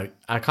 I don't know.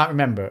 I can't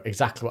remember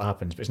exactly what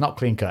happens, but it's not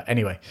clean cut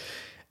anyway.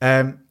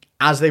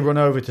 As they run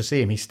over to see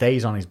him, he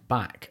stays on his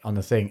back on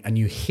the thing, and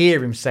you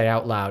hear him say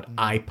out loud,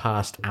 "I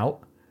passed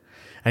out."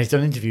 And he's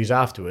done interviews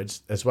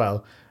afterwards as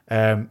well.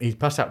 He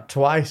passed out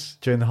twice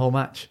during the whole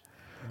match.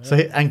 So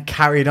and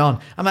carried on.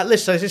 I'm like,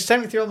 listen, so this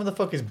 70-year-old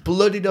motherfucker's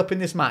bloodied up in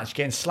this match,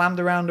 getting slammed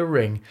around a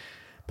ring,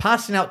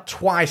 passing out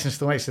twice and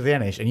still makes it to the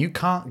NH, and you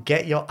can't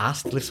get your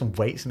ass to lift some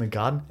weights in the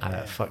garden? I'm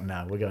like, fuck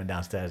no, we're going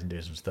downstairs and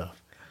doing some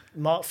stuff.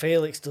 Mark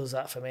Felix does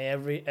that for me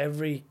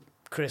every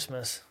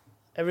Christmas.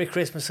 Every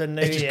Christmas and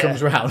New It just Year.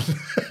 comes round.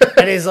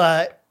 And he's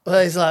like,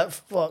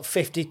 what,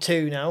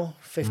 52 now?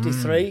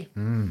 53?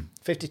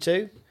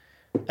 52?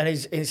 And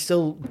he's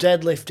still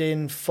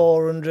deadlifting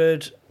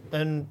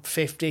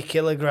 450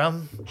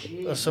 kilogram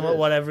or something,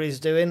 whatever he's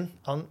doing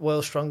on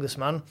World's Strongest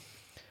Man.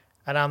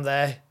 And I'm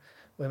there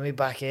with my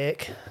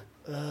backache.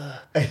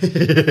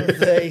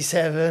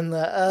 37,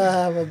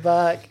 my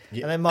back.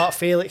 Yeah. And then Mark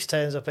Felix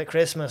turns up at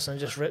Christmas and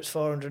just rips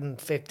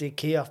 450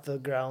 key off the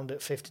ground at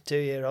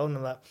 52-year-old. And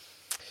I'm like,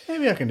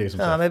 Maybe I can do some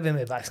stuff. maybe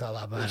my back's not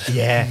that bad.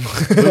 Yeah,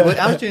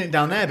 I was doing it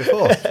down there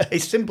before.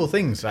 It's simple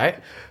things, right?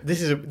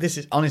 This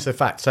is honestly a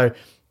fact. So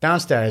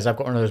downstairs, I've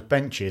got one of those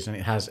benches, and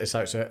it's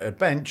like a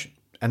bench,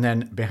 and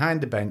then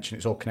behind the bench, and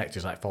it's all connected,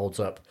 it's like folds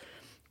up.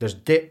 There's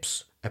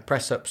dips, a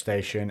press up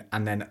station,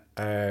 and then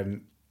a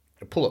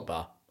pull up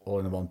bar, all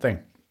in the one thing.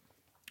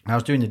 And I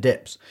was doing the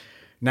dips.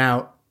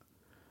 Now,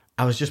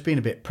 I was just being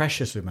a bit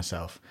precious with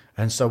myself,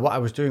 and so what I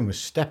was doing was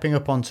stepping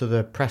up onto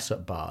the press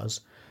up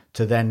bars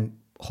to then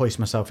hoist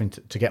myself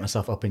to get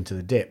myself up into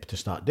the dip to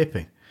start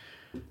dipping.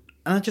 And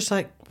I'm just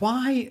like,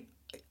 why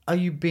are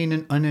you being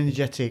an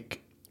unenergetic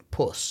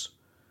puss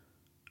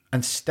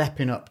and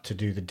stepping up to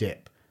do the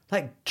dip?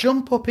 Like,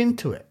 jump up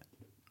into it.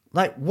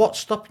 Like, what's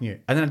stopping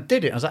you? And then I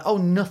did it. I was like, oh,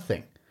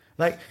 nothing.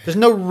 Like, there's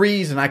no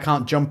reason I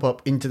can't jump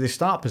up into this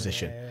start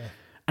position. Yeah.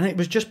 And it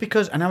was just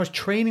because, and I was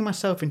training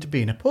myself into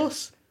being a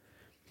puss.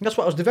 And that's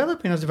what I was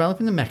developing. I was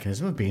developing the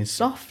mechanism of being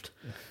soft.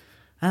 And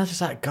I was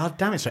just like, God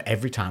damn it. So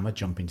every time I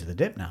jump into the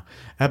dip now.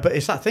 But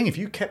it's that thing,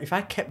 if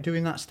I kept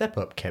doing that step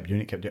up, kept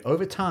doing it,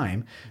 over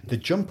time, the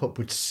jump up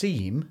would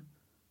seem,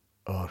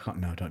 no,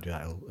 don't do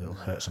that. It'll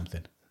hurt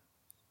something.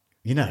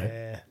 You know?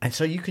 Yeah. And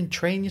so you can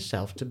train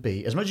yourself to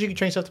be, as much as you can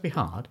train yourself to be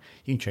hard,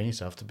 you can train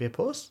yourself to be a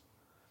puss.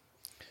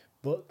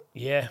 But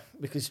yeah,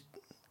 because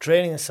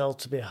training yourself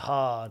to be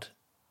hard,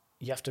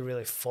 you have to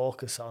really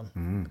focus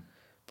on.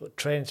 But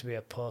training to be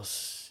a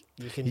puss,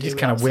 you just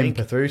kind of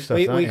whimper through stuff.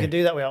 We can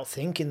do that without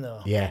thinking,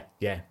 though. Yeah.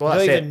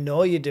 Well, you don't even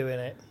know you're doing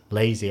it.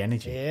 Lazy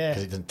energy. Yeah.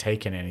 Because it doesn't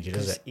take any energy,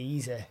 does it?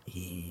 It's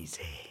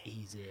Easy.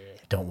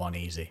 Don't want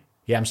easy.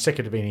 Yeah, I'm sick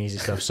of doing easy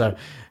stuff. So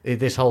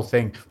this whole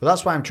thing, but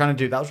that's why I'm trying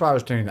to do. That's why I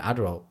was doing the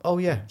Adderall. Oh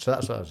yeah, so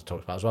that's what I was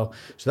talking about as well.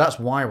 So that's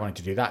why I wanted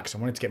to do that, because I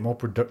wanted to get more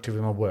productive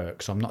in my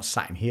work. So I'm not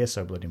sat in here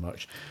so bloody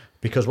much.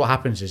 Because what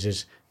happens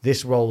is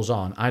this rolls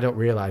on. I don't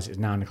realise it's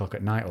 9 o'clock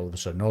at night all of a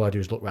sudden. All I do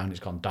is look around. It's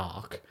gone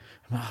dark.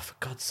 I'm like, oh, for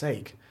God's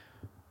sake!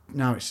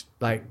 Now it's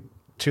like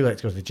too late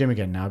to go to the gym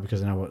again now,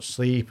 because then I won't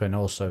sleep, and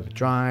also the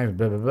drive,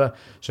 blah blah blah.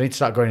 So I need to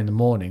start going in the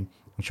morning.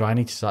 So I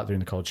need to start doing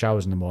the cold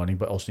showers in the morning,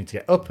 but also need to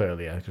get up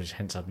earlier, because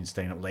hence I've been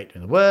staying up late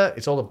doing the work.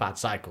 It's all a bad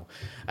cycle,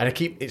 and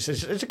it's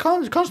a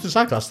constant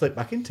cycle I slip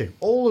back into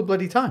all the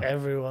bloody time.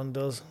 Everyone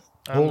does.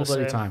 All the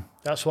bloody time.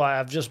 That's why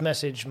I've just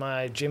messaged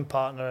my gym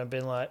partner and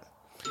been like,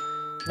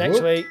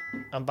 next week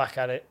I'm back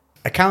at it.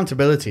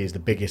 Accountability is the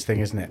biggest thing,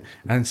 isn't it?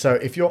 And so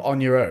if you're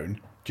on your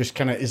own, just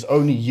kind of is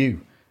only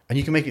you, and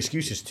you can make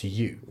excuses to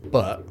you,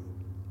 but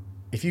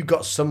if you've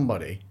got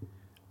somebody,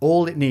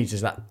 all it needs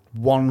is that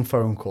one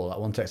phone call, that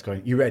one text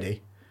going, you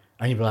ready?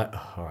 And you'll be like,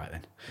 oh, all right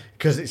then.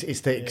 Because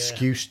it's the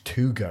excuse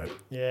to go.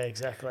 Yeah,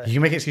 exactly. You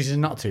can make excuses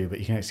not to, but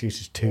you can make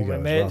excuses to go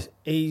as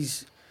well.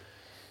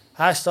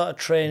 I started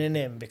training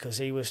him because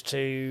he was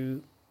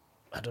too,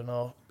 I don't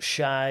know,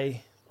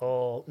 shy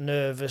or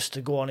nervous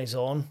to go on his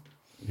own.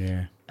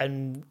 Yeah.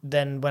 And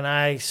then when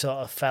I sort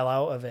of fell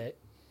out of it,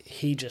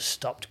 he just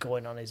stopped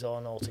going on his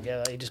own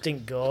altogether. He just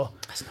didn't go.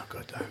 That's not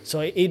good, though. So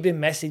he'd been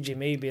messaging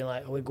me, being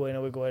like, are we going?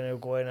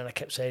 And I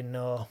kept saying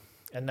no.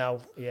 And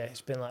now,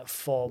 it's been like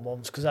 4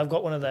 months, because I've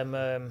got one of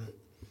them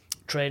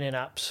training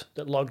apps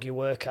that log your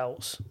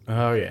workouts.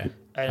 Oh, yeah.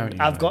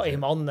 And I've got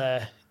him on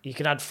there. You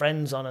can add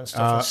friends on and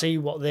stuff and see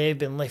what they've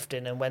been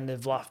lifting and when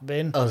they've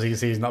been. Oh, so you can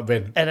see he's not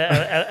been. And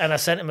I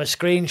sent him a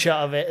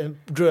screenshot of it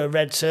and drew a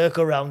red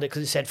circle around it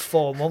because it said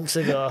 4 months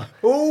ago.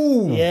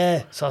 Ooh!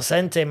 Yeah. So I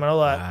sent him and I was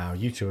like, wow,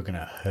 you two are going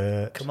to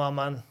hurt. Come on,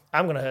 man.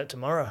 I'm going to hurt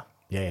tomorrow.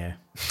 Yeah.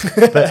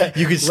 But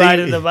you could see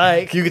Riding the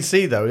bike. You could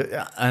see though,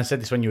 and I said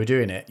this when you were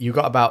doing it. You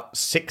got about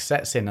 6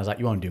 sets in. I was like,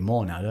 you want to do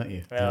more now, don't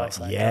you? Yeah, You're I like, was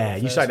like, yeah.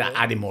 the You started first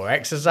adding more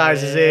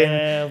exercises in,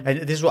 and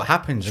this is what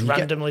happens. And you get-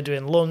 Randomly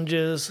doing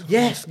lunges.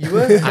 Yes, you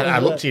were. I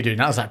looked at you doing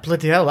that. I was like,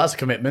 bloody hell, that's a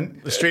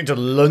commitment. Straight into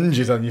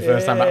lunges on your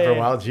first time back for a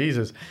while.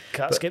 Jesus.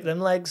 Can't skip them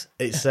legs.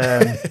 It's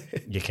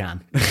you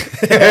can.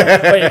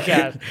 But you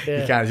can.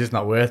 Yeah. You can. It's just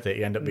not worth it.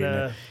 You end up being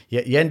No.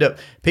 you end up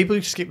people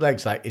who skip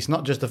legs, like it's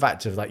not just the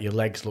fact of like your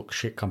legs look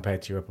shit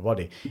compared to your upper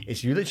body.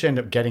 It's you literally end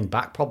up getting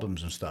back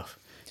problems and stuff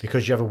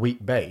because you have a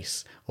weak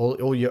base.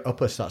 All your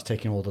upper starts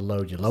taking all the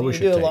load your lower You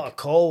should do a take. lot of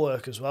core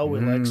work as well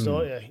with legs,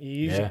 don't you? You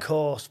use Yeah. your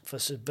core for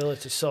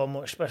stability so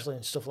much, especially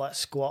in stuff like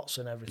squats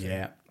and everything.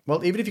 Yeah.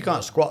 Well, even if you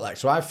can't squat, like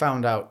so, I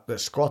found out that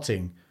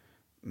squatting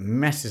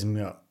messes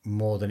me up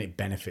more than it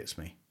benefits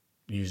me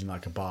using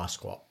like a bar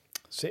squat.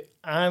 See,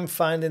 I'm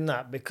finding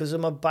that because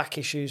of my back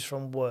issues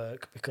from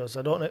work, because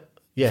I don't know.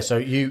 Yeah. So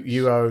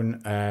you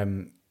own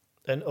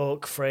An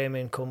oak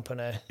framing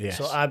company. Yes.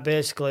 So I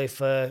basically,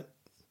 for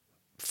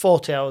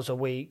 40 hours a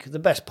week, the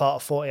best part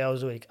of 40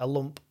 hours a week, I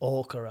lump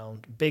oak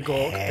around. Big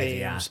oak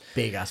beams.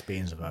 big ass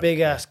beams of oak. Big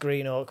ass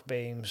green oak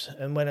beams.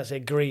 And when I say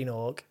green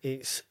oak,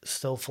 it's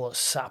still full of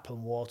sap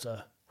and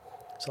water.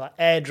 So like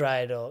air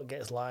dried oak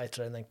gets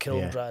lighter and then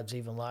kiln dried's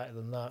even lighter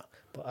than that.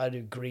 But I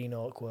do green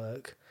oak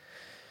work.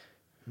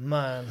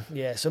 Man,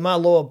 yeah. So my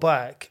lower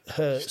back Just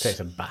hurts takes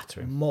a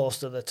battering.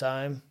 most of the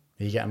time.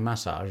 Are you getting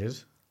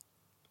massages?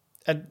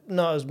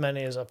 Not as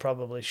many as I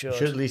probably You should.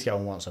 should at least get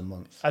one once a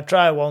month. I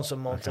try once a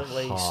month Like a at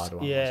least. hard one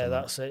once Yeah, a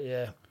that's it.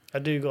 Yeah, I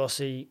do go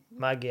see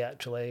Maggie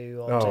actually.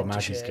 Who I Oh, take to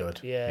Maggie's shape. good.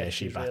 Yeah, she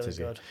she's batters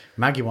really you. good.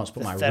 Maggie wants to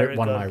put The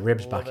one of my Theragun,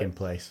 ribs love back it. in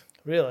place.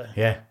 Really?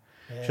 Yeah.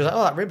 She was like,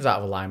 "Oh, that rib's out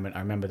of alignment." I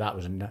remember that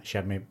was. She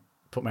had me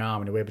put my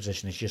arm in a weird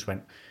position, and she just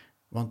went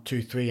 1,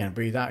 2, 3, and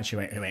breathe out.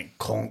 And it went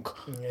conk.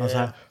 I was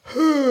like,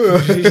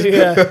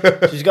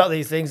 She's got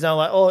these things now.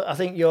 Like, oh, I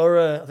think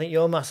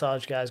your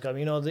massage guy's got 'em.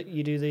 You know that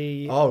you do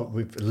the "Oh,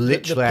 we've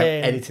literally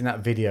pain. editing that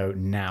video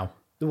now."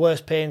 the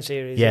worst pain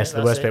series. Yes, isn't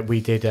it? the worst That's bit we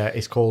did.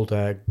 It's called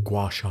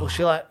gua sha.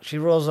 Well, she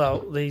rolls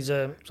out these.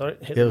 Sorry,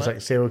 hit It the was mic.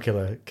 like serial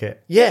killer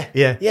kit. Yeah.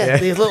 Yeah.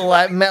 These little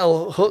like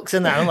metal hooks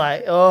in that. I'm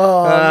like,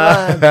 oh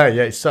man,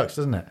 Yeah, it sucks,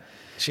 doesn't it?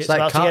 shit's like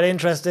about to get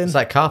interesting. It's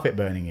like carpet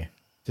burning you.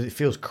 It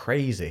feels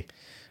crazy.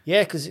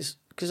 Yeah, because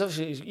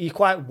obviously you're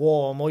quite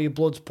warm, or your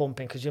blood's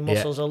pumping because your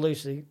muscles are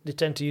loose. They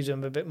tend to use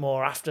them a bit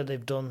more after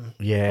they've done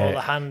Yeah, all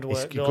the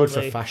handwork. It's don't good for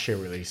they? fascia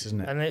release,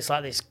 isn't it? And it's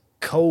like this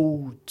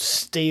cold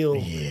steel.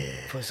 Yeah,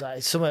 it's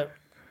like something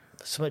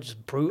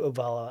just brutal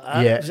about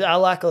it. I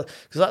like because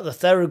like the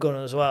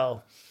Theragun as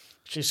well.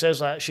 She says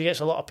like she gets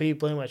a lot of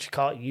people in where she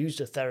can't use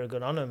the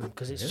Theragun on them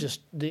because it's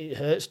just it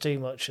hurts too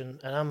much, and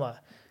I'm like,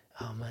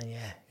 oh man,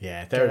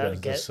 Yeah,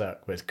 Theragun does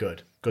suck, but it's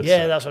good. Good yeah,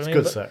 suck. that's what It's I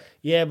mean. good suck.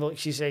 Yeah, but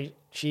she say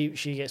she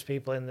gets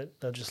people in that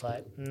they're just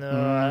like, no,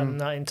 I'm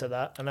not into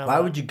that. And I'm Why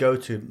like, would you go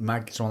to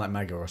someone like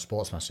Maggie or a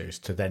sports masseuse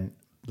to then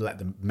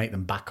make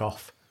them back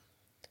off?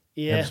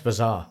 yeah, It's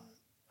bizarre.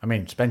 I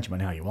mean, spend your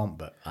money how you want,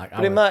 but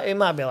but it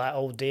might be like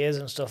old dears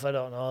and stuff. I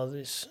don't know.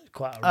 It's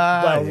quite a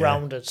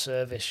well-rounded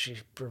service she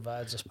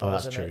provides, I suppose. Oh,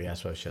 that's isn't true. it? Yeah, I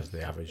suppose she has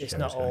the average. It's Joe's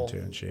not going all to,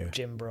 isn't she?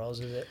 gym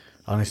bros, is it?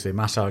 Honestly,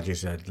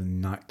 massages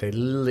they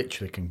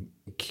literally can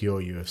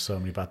cure you of so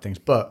many bad things.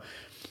 But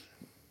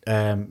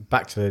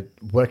back to the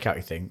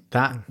workout thing,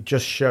 that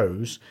just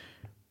shows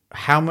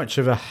how much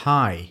of a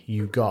high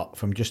you got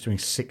from just doing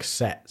 6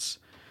 sets.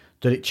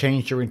 Did it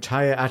change your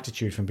entire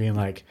attitude from being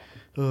like,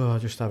 oh, I'll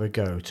just have a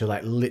go, to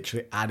like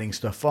literally adding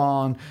stuff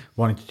on,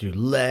 wanting to do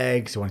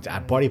legs, wanting to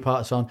add body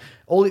parts on.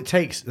 All it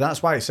takes,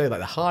 that's why I say like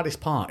the hardest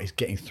part is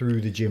getting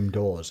through the gym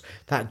doors.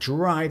 That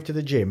drive to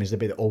the gym is the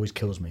bit that always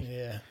kills me.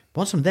 Yeah.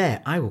 Once I'm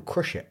there, I will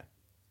crush it.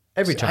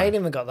 Every I time. ain't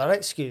even got that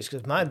excuse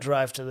because my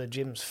drive to the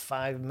gym's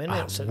 5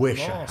 minutes. I at wish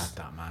the I most.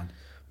 had that, man.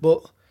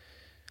 But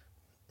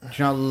Do you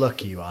know how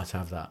lucky you are to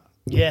have that?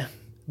 yeah,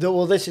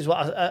 well, this is what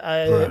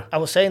I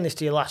was saying this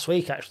to you last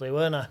week actually,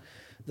 weren't I?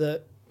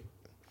 That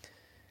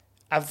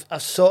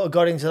I've sort of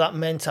got into that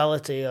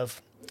mentality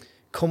of,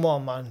 come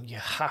on, man, you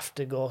have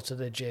to go to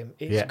the gym.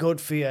 It's good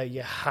for you.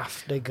 You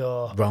have to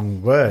go.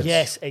 Wrong words.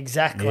 Yes,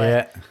 exactly.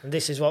 Yeah. And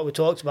this is what we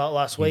talked about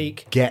last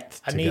week.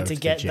 I need to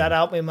get that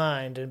out of my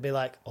mind and be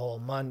like, oh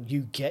man,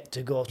 you get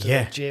to go to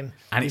the gym.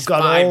 And You've it's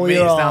 5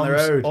 minutes down the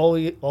road.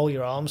 all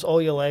your arms,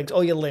 all your legs,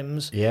 all your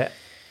limbs. Yeah.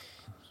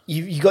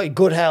 You got your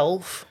good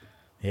health.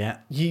 Yeah.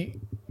 You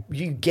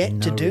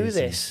get to No do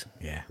reason. this.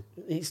 Yeah.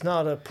 It's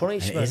not a And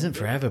punishment. it isn't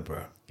forever,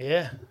 bro.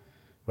 Yeah.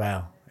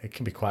 Well, it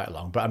can be quite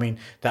long. But I mean,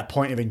 that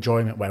point of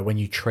enjoyment where when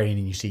you train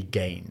and you see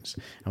gains,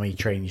 and when you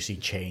train you see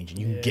change, and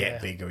you can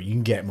get bigger, you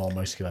can get more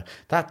muscular,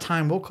 that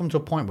time will come to a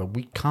point where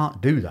we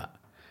can't do that.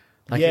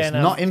 Like, it's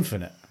not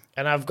infinite.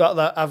 And I've got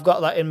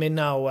that in me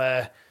now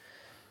where,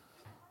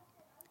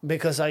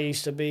 because I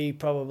used to be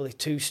probably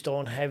 2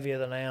 stone heavier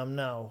than I am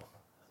now,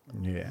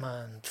 Yeah.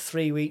 man,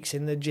 3 weeks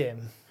in the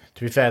gym,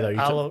 To be fair, though,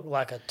 I look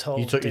like a total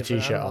you took your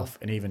different t-shirt animal. off,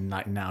 and even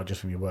like now,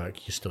 just from your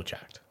work, you're still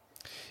jacked.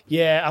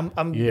 Yeah,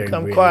 I'm You're in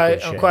really quite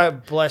good shape.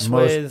 quite blessed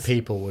Most with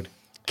people would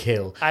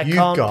kill. I You've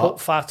can't got,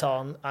 put fat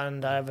on,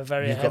 and I have a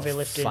very you've got heavy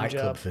lifting Fight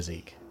Club job.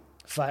 physique.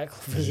 Fight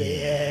Club physique,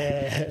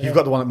 yeah. You've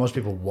got the one that most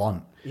people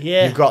want.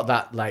 Yeah. You've got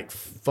that like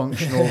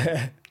functional,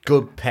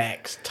 good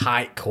pecs,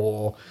 tight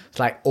core. It's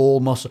like all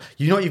muscle.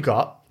 You know what you've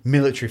got?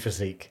 Military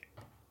physique.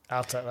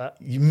 I'll take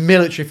that.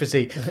 Military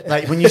physique.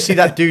 Like when you see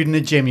that dude in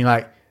the gym, you're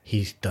like,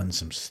 he's done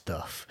some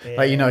stuff.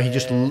 Like, you know, he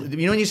just, you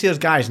know, when you see those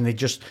guys and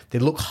they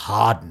look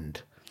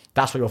hardened.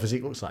 That's what your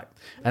physique looks like.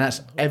 And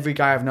that's every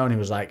guy I've known who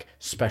was like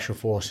special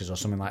forces or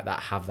something like that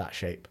have that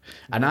shape.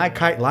 And I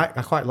quite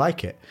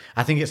like it.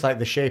 I think it's like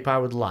the shape I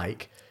would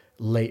like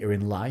later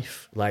in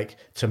life, like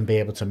to be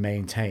able to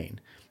maintain.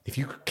 If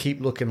you could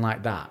keep looking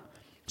like that.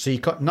 So you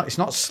got it's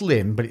not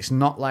slim, but it's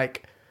not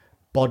like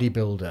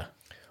bodybuilder.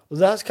 Well,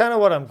 that's kind of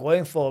what I'm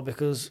going for,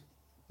 because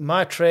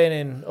my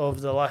training over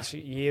the last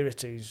year or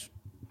two's,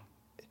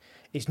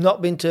 it's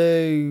not been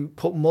to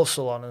put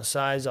muscle on and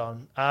size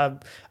on. I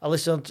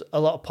listen to a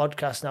lot of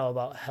podcasts now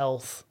about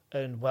health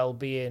and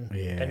well-being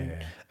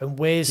and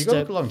ways You to... got to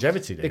look at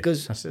longevity, dude.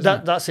 Because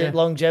that's it,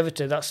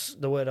 longevity. That's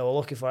the word I was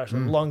looking for,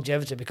 actually.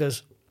 Longevity,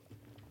 because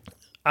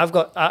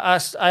I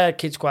had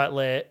kids quite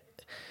late.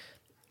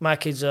 My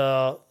kids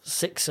are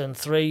 6 and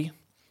 3,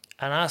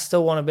 and I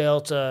still want to be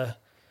able to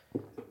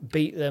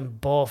beat them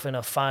both in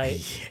a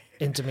fight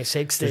into my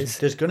 60s.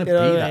 There's going to be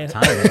that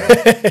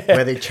time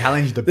where they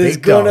challenge the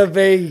big dog. There's going to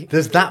be.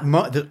 There's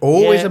there's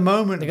always a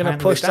moment. They're going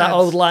to push that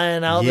old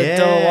lion out the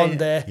door one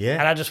day. Yeah.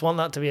 And I just want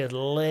that to be as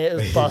late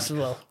as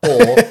possible.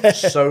 Or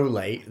so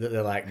late that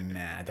they're like,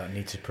 nah, I don't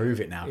need to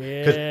prove it now.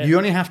 Because you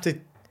only have to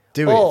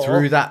do it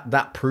through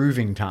that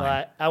proving time.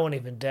 Like, I won't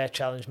even dare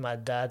challenge my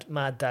dad.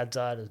 My dad's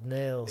hard as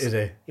nails. Is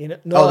he? You know,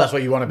 Oh, that's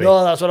what you want to be.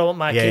 No, that's what I want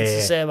my kids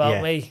to say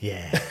about me.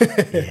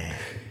 Yeah.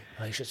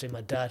 Oh, you should see my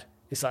dad.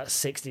 He's like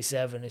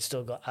 67. He's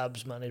still got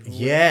abs, man. He's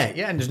Yeah,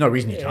 and there's no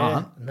reason you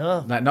can't.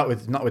 No. Like, not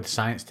with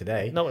science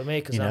today. Not with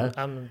me, because you know?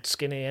 I'm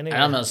skinny anyway.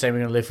 And I'm not saying we're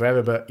going to live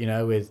forever, but, you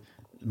know, with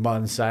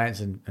modern science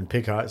and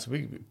pig hearts,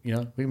 we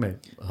can make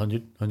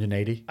 100,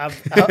 180.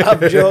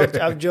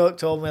 I've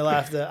joked all my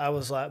life that I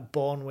was like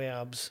born with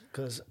abs,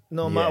 because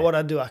no matter what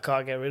I do, I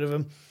can't get rid of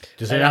them.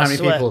 Does you know how many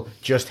people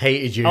just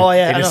hated you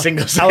in a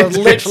single I sentence? was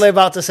literally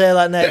about to say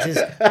that next. Is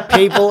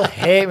people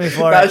hate me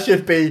for that it.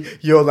 should be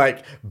your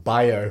like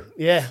bio.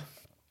 Yeah.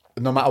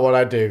 No matter what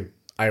I do,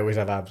 I always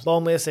have abs.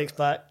 Born with a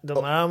six-pack.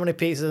 Don't matter how many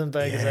pizzas and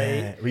burgers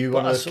I eat. Were you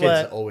one of those kids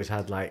that always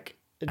had like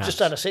abs? Just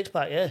had a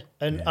six-pack, yeah.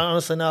 And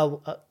honestly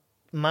now,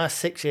 my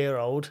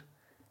 6-year-old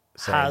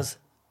has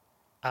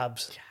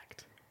abs.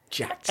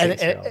 Jacked.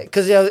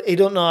 Because he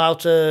don't know how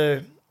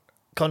to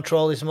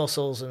control his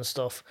muscles and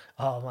stuff.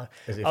 Oh man,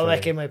 I'm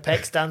making my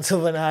pecs dance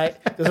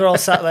overnight because we're all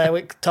sat there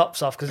with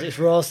tops off because it's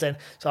roasting.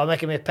 So I'm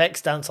making my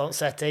pecs dance on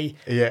settee.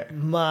 Yeah,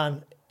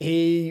 man,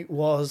 he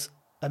was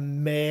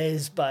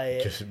amazed by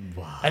it. Just,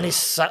 wow. And he's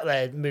sat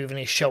there moving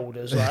his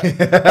shoulders, like, and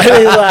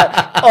he's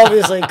like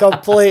obviously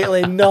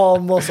completely no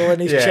muscle in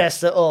his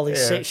chest at all. He's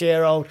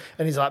 6-year-old,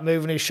 and he's like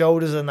moving his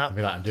shoulders and that. I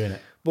feel like I'm doing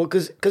it, but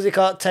because he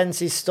can't tense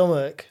his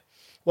stomach,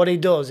 what he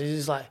does is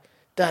he's like,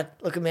 "Dad,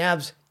 look at my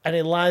abs." And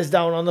he lies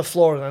down on the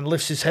floor and then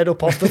lifts his head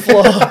up off the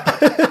floor.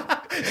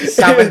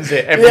 Salmons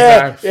it every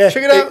time. Yeah,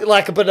 check it out.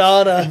 Like a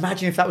banana.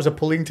 Imagine if that was a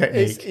pulling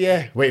technique.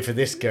 Yeah. Wait for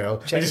this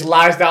girl. She just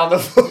lies down the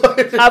floor.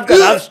 I've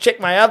got abs, check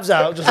my abs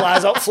out, just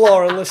lies on the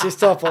floor and lifts his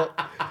top up,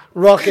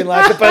 rocking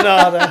like a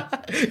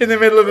banana. In the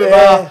middle of the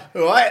bar.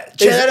 Right,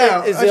 check that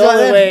out. It's the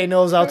only way he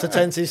knows how to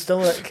tense his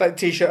stomach. It's like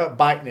t-shirt up,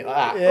 biting it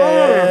like that.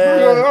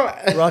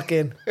 Yeah.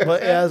 Rocking.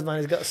 But yeah, man,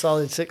 he's got a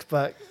solid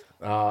six-pack.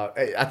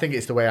 I think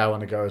it's the way I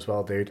want to go as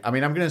well, dude. I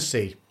mean, I'm going to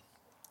see.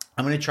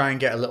 I'm going to try and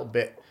get a little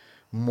bit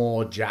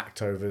more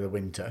jacked over the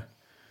winter.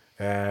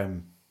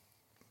 I'm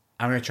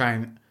going to try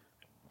and...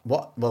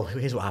 Well,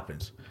 here's what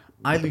happens.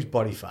 I lose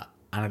body fat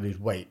and I lose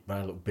weight, but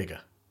I look bigger.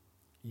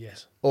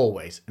 Yes.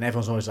 Always. And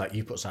everyone's always like,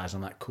 you put size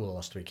on that, cool, I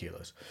lost 3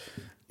 kilos.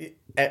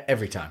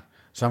 Every time.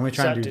 So I'm going to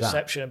try and do that.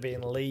 Deception of being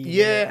lean.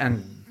 Yeah,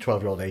 and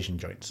 12-year-old Asian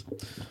joints.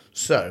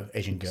 So,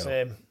 Asian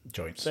girl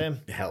joints.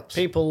 Same. It helps.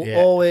 People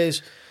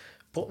always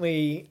put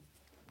me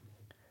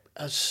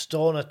a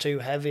stone or two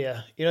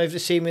heavier. You know, if they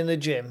see me in the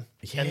gym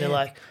and they're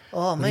like,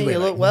 "Oh man, you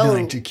look well."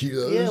 90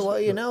 kilos. Yeah, well,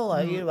 you know,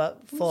 like you're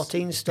about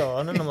 14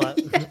 stone, and I'm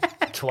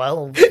like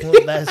 12.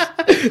 Look best.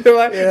 Things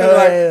like,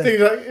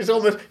 it's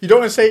almost, you don't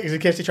want to say it because in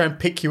case they try and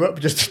pick you up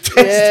just to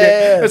test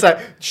it. It's like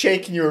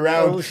shaking you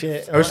around.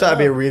 Bullshit. I wish that'd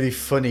be a really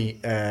funny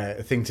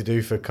thing to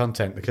do for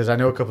content, because I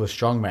know a couple of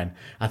strong men.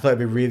 I thought it'd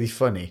be really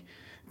funny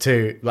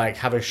to like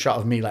have a shot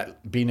of me like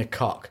being a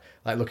cock,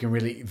 like looking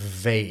really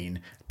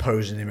vain,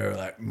 posing in the mirror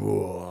like,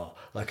 whoa,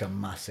 like a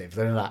massive,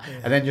 then that,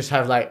 and then just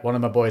have like one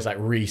of my boys like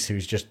Reese,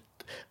 who's just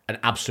an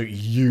absolute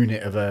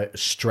unit of a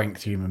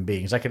strength human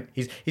being. He's like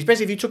he's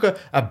basically, if you took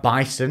a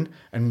bison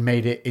and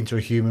made it into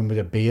a human with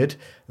a beard,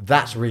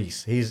 that's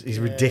Reese. He's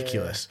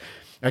ridiculous,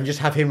 and just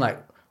have him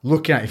like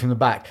looking at you from the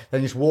back,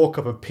 then just walk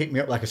up and pick me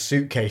up like a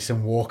suitcase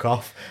and walk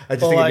off. I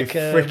just Or think like,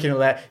 it'd be freaking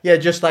hilarious. Yeah,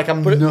 just like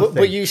I'm nothing.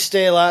 But you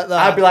stay like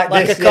that. I'd be like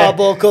this, a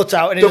cardboard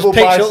cutout, and he just Double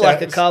picks you up like a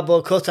biceps.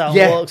 cardboard cutout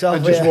yeah, and walks off.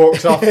 and just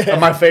walks off,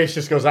 and my face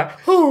just goes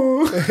like,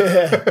 "Ooh."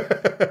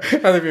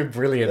 That'd be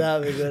brilliant.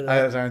 That'd be good.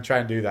 I'm going to try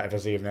and do that if I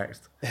see him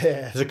next. Yeah.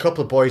 There's a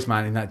couple of boys,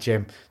 man, in that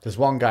gym. There's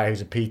one guy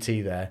who's a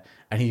PT there,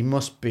 and he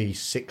must be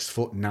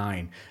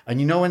 6'9". And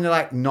you know when they're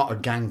like not a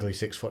gangly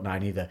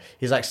 6'9" either.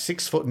 He's like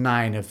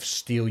 6'9" of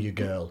steal your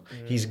girl.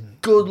 He's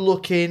good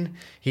looking.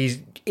 He's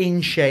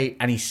in shape,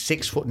 and he's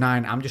 6'9".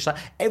 I'm just like,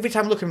 every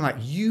time I look at him, like,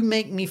 you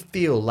make me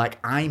feel like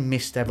I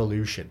missed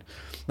evolution.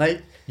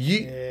 Like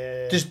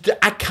just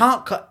I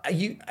can't cut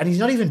you, and he's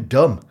not even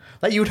dumb.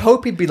 Like you would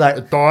hope he'd be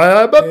like,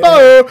 no,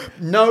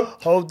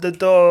 Hold the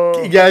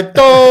door. yeah,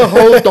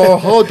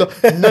 hold door.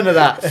 None of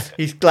that.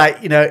 He's like,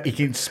 he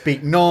can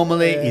speak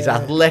normally. He's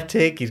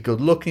athletic. He's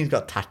good looking. He's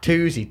got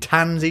tattoos. He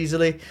tans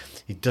easily.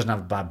 He doesn't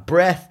have bad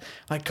breath.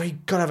 Like, you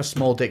gotta have a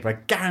small dick, but I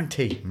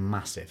guarantee,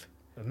 massive.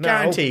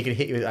 Guarantee he can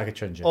hit you with like a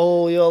truncheon.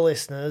 All your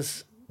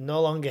listeners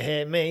no longer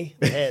hate me.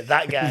 They hate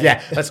that guy.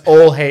 Yeah, let's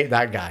all hate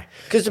that guy.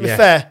 Because to be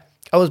fair,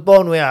 I was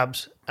born with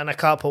abs and I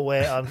can't put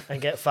weight on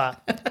and get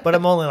fat, but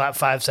I'm only like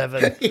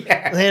 5'7".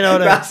 Yeah, you know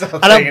what that's I mean? the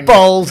And I'm thing.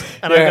 bald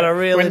and I've got a Yeah,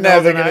 really we're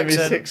never northern gonna be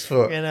accent. 6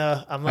 foot. You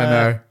know, I'm. I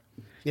know.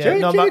 Yeah, do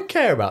no, you ever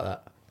care about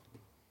that?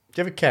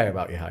 Do you ever care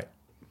about your height?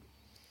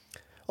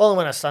 only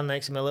when I stand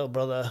next to my little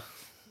brother.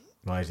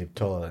 Why is he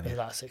taller than He's you?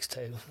 like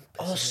 6'2".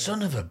 Oh,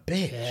 son of a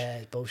bitch. Yeah,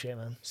 it's bullshit,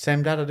 man.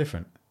 Same dad or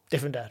different?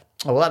 Different dad.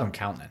 Oh, well, that don't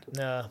count then.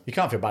 No, You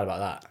can't feel bad about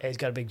that. he's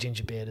got a big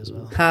ginger beard as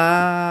well.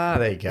 Ah,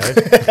 there you go.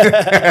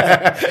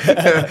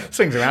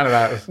 Swings around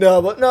about us.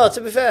 No, but no.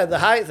 To be fair, the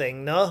height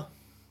thing, no,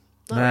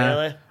 not Nah,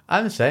 really.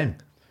 I'm the same.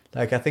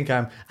 Like I think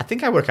I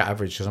work at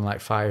average because I'm like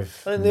 5'9". I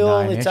think the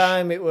only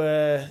time it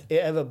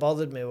ever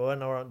bothered me were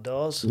when I were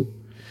outdoors.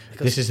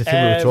 Because This is the thing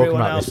we were talking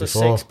everyone about else this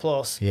was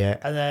before. 6+. Yeah.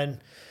 And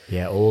then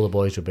Yeah, all the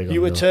boys were big on you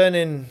the were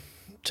door.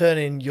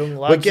 turning young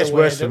lads it gets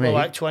away worse that for were me.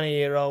 like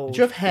 20-year-olds. Did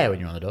you have hair when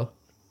you were on the door?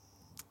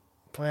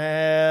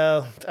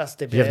 Well, that's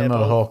you have the debatable.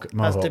 mohawk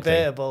That's thing?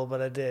 debatable,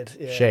 but I did.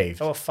 Yeah.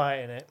 Shaved? I was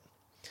fighting it.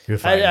 You were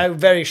I fighting. had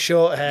very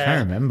short hair. I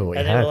can't remember what you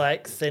and had. it was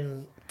like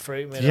thin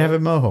fruit middle. Did you have a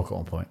mohawk at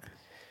one point?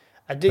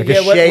 I did. Like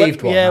Yeah, a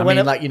shaved one? Yeah, I when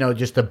mean, I,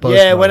 just a buzz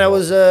yeah, when I mohawk.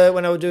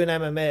 was doing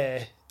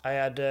MMA, I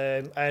had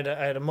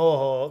a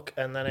mohawk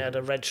and then I had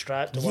a red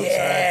stripe to one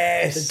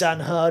Yes! side. The Dan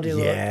Hardy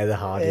look. Yeah, the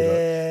Hardy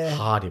Yeah. look.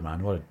 Hardy,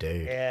 man, what a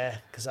dude. Yeah,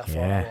 because I thought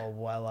Yeah. I was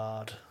well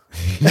hard.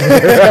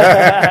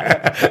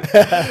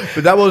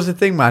 But that was the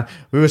thing, man.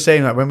 We were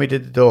saying that when we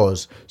did the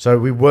doors, so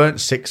we weren't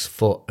 6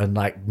 foot and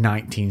like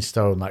 19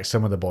 stone like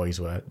some of the boys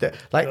were.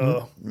 Like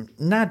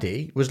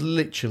Naddy was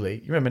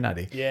literally, you remember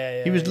Naddy?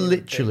 Yeah, He was he's a big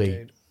literally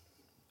dude.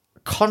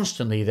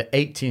 constantly the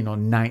 18 or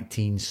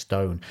 19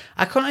 stone.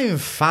 I couldn't even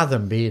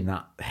fathom being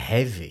that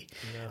heavy.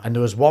 And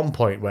there was one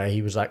point where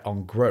he was like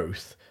on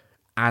growth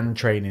and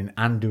training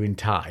and doing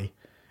Thai,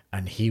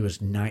 and he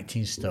was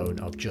 19 stone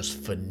of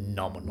just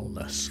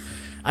phenomenalness.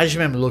 I just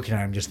remember looking at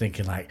him just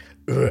thinking like,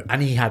 ugh,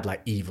 and he had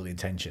like evil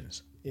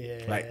intentions.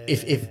 Yeah. Like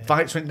if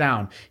fights went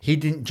down, he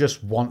didn't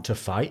just want to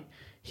fight,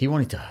 he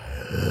wanted to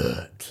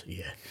hurt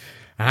you.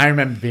 And I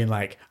remember being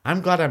like,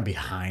 I'm glad I'm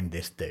behind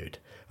this dude.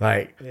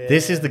 Like,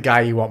 this is the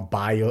guy you want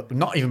by your,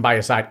 not even by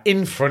your side,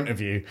 in front of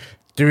you,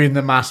 doing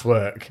the mass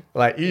work.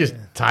 Like, you just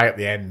tie up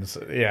the ends.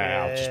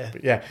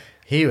 Yeah.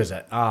 He was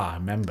I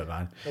remember,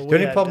 man. Well, the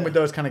only problem with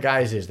those kind of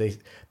guys is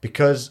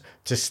because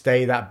to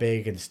stay that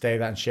big and stay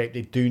that in shape,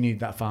 they do need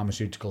that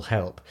pharmaceutical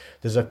help.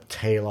 There's a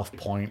tail off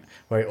point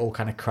where it all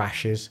kind of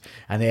crashes,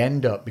 and they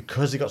end up,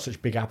 because they got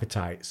such big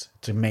appetites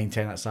to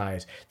maintain that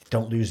size, they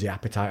don't lose the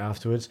appetite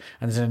afterwards,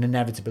 and there's an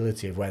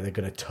inevitability of where they're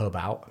going to tub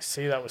out.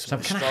 See, that was So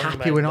I'm some kind of strong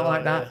happy men, we're not though,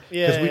 like that,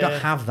 yeah. because we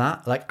don't have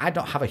that. Like, I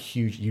don't have a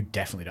huge, you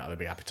definitely don't have a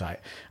big appetite.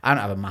 I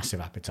don't have a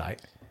massive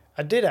appetite.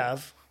 I did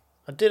have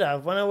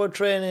when I was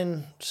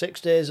training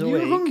 6 days a You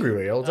week. were hungry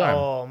were you, all the time?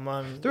 Oh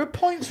man, There are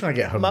points when I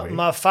get hungry.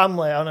 my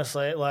family,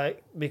 honestly,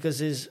 like, because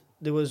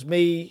there was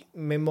me,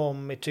 my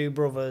mum, my two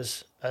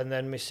brothers, and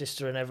then my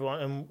sister and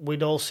everyone, and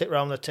we'd all sit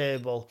around the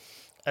table,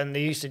 and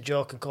they used to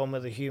joke and call me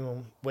the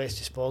human waste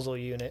disposal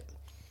unit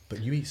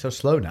But you eat so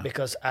slow now.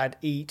 because I'd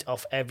eat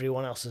off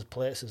everyone else's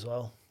plates as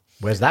well.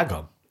 Where's that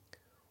gone?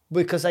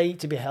 Because I eat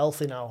to be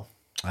healthy now.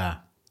 Yeah,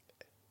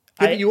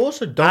 but you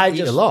also don't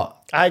eat a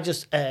lot. I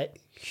just ate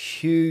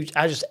huge.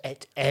 I just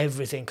ate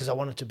everything because I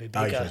wanted to be Oh,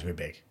 you're bigger. supposed to be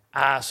big.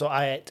 So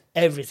I ate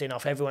everything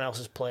off everyone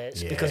else's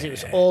plates because it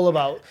was all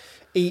about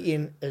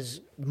eating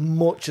as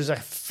much as I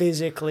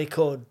physically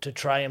could to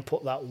try and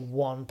put that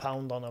 1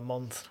 pound on a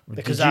month.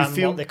 Because Did you I'm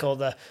feel- what they call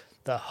the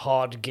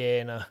hard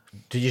gainer.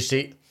 Did you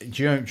see?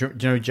 Do you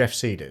know who Jeff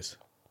Seed is?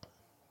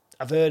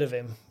 I've heard of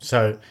him.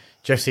 So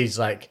Jeff Seed's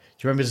like.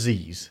 Do you remember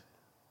Z's?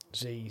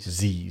 Z's.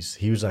 Z's.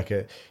 He was like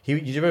a. Do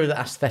you remember the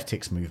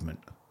aesthetics movement?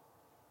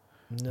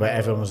 No. Where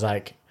everyone was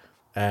like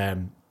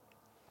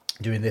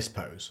doing this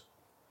pose.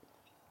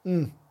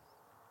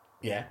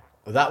 Yeah.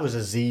 That was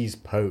Aziz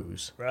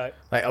pose. Right.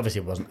 Like,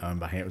 obviously, it wasn't owned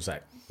by him. It was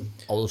like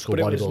old school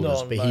But it was bodybuilders.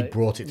 known But he by-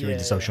 brought it through yeah,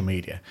 into social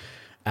media.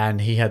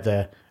 And he had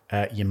the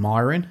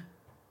Yamiring.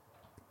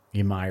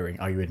 Yamiring.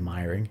 Are you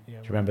admiring? Do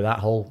you remember that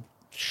whole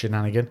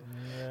shenanigan?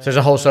 So there's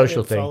a whole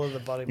social thing. Follow the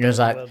bodybuilding It was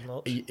like, world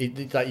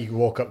much. like you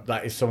walk up,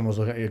 like if someone was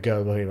looking at your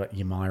girl, like,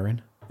 Yamiring.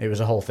 It was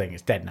a whole thing.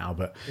 It's dead now,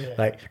 but Yeah.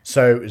 like,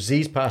 so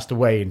Z's passed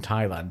away in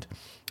Thailand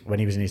when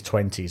he was in his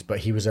 20s, but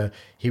he was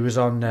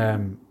on,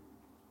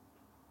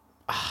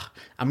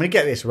 I'm going to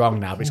get this wrong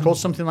now, but it's called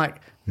something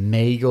like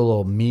Meagle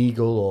or Meagle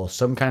or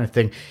some kind of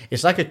thing.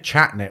 It's like a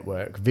chat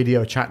network,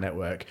 video chat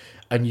network,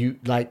 and you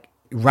like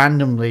it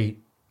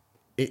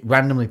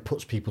randomly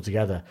puts people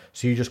together.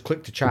 So you just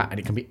click to chat and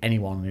it can be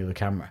anyone on the other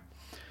camera.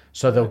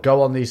 So they'll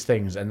go on these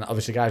things, and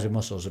obviously guys with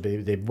muscles,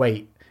 they'd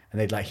wait and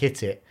they'd like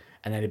hit it,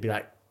 and then it'd be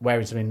like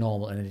wearing something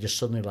normal, and they'd just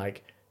suddenly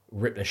like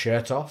rip their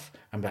shirt off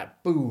and be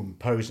like, boom,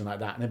 posing like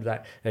that. And they'd be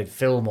like, they'd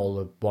film all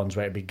the ones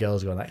where it'd be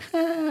girls going like,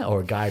 ah, or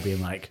a guy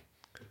being like,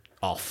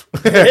 off.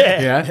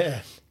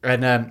 Yeah.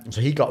 And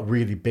so he got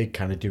really big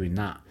kind of doing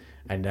that.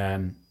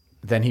 And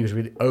then he was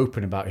really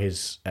open about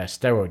his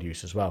steroid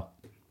use as well.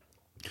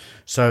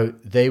 So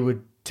they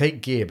would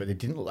take gear, but they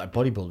didn't look like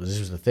bodybuilders. This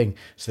was the thing.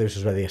 So this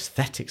was where the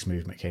aesthetics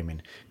movement came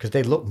in, because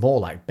they looked more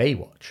like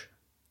Baywatch.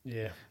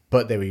 Yeah.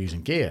 But they were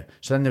using gear.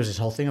 So then there was this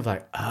whole thing of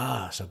like,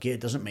 so gear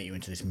doesn't make you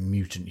into this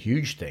mutant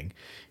huge thing.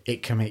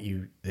 It can make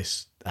you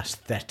this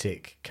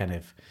aesthetic kind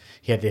of...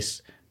 He had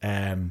this...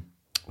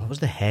 what was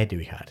the hairdo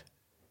he had?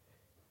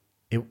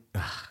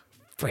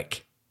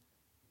 Frick.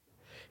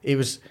 It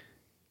was...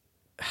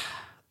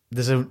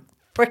 There's a...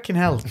 Freaking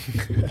hell.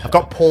 I've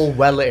got Paul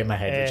Weller in my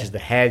head, which is the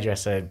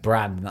hairdresser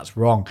brand, and that's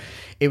wrong.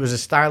 It was a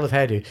style of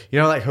hairdo. You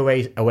know, like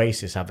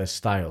Oasis have a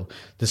style.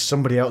 There's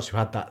somebody else who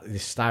had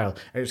this style.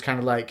 And it was kind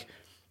of like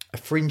a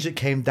fringe that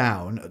came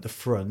down at the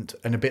front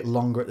and a bit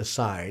longer at the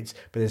sides,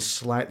 but then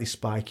slightly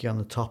spiky on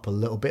the top a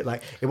little bit.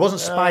 Like, it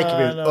wasn't spiky,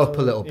 but it was up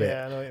a little bit.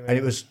 Yeah, I know what you mean. And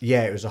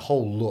it was a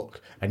whole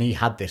look. And he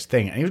had this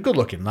thing. And he was a good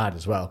looking lad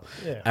as well.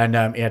 Yeah.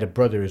 And he had a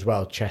brother as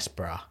well, Chest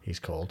Bra, he's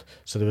called.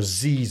 So there was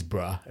Z's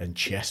Bra and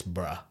Chest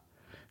Bra,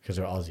 because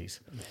they're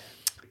Aussies.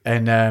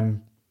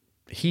 And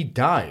he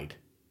died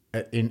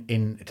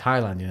in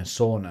Thailand in a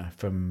sauna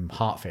from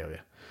heart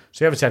failure.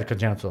 So he obviously had a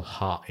congenital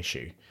heart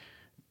issue.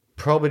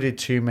 Probably did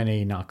too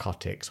many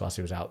narcotics whilst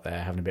he was out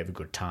there having a bit of a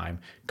good time.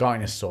 Got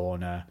in a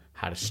sauna,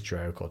 had a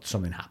stroke, or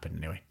something happened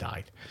anyway,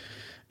 died.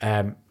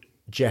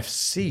 Jeff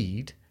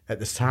Seed at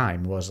the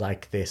time was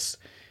like this,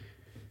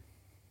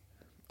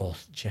 or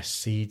Jeff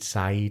Seed,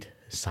 Seed,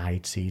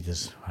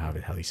 however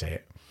the hell you say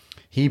it.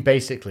 He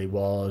basically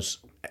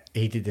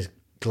he did this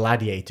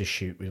gladiator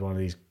shoot with one of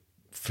these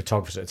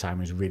photographers at the time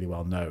who was really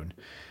well known,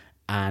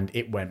 and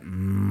it went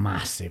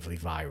massively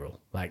viral,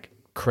 like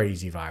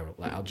crazy viral.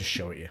 Like, I'll just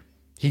show it you.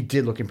 He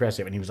did look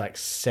impressive, and he was like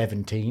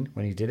 17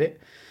 when he did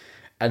it.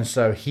 And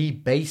so he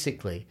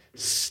basically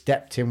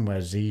stepped in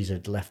where Z's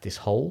had left this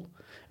hole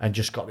and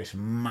just got this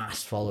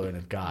mass following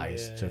of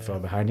guys to follow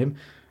behind him.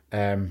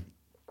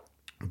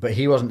 But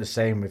he wasn't the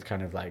same with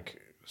kind of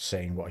like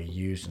saying what he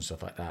used and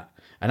stuff like that.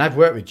 And I've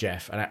worked with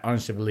Jeff, and I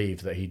honestly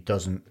believe that he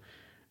doesn't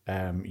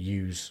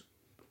use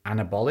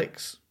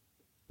anabolics,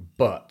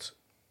 but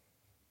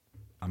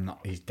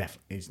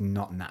he's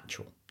not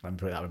natural. Let me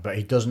put it that way. But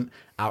he doesn't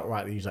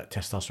outrightly use like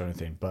testosterone or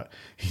anything. But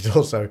he's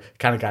also the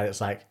kind of guy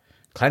that's like,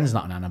 cleanse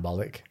not an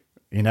anabolic,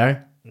 you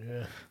know?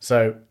 Yeah.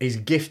 So he's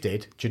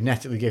gifted,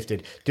 genetically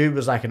gifted. Dude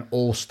was like an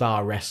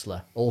all-star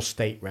wrestler,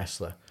 all-state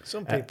wrestler.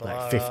 Some people like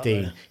are,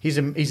 15.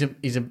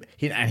 aren't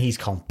And he's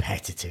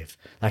competitive,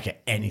 like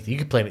at anything. You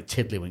could play him at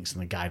Tiddlywinks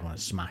and the guy'd want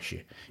to smash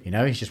you. You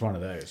know, he's just one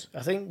of those.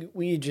 I think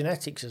with your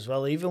genetics as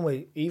well, even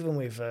with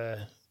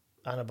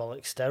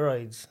anabolic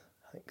steroids,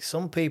 I think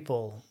some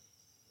people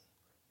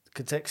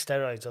could take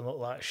steroids and look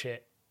like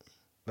shit.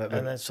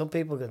 And then some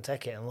people can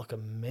take it and look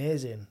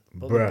amazing,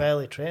 but they Bruh.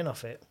 barely train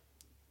off it.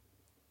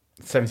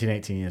 17,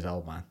 18 years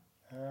old, man.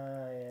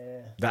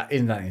 Yeah.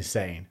 Isn't that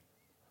insane?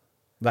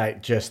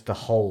 Like, just the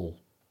whole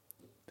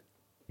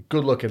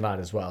good-looking lad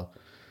as well.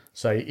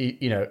 So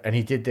and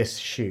he did this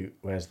shoot.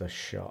 Where's the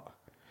shot?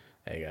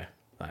 There you go.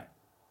 Like,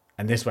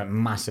 and this went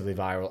massively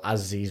viral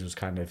as Z's was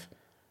kind of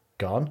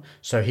gone.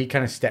 So he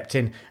kind of stepped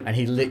in, and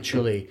he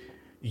literally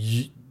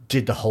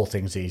did the whole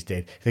thing Z's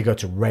did. They go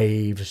to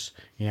raves,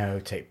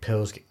 take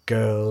pills, get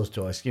girls,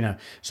 do all this,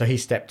 So he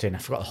stepped in. I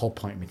forgot the whole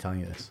point of me telling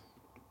you this.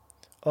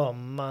 Oh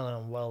man,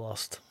 I'm well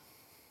lost.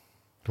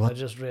 What? I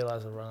just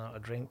realised I ran out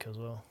of drink as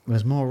well.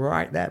 There's more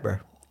right there, bro.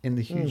 In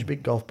the huge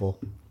big golf ball.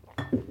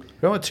 We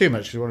don't want too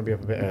much because we want to be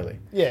up a bit early.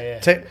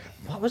 Yeah.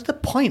 What was the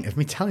point of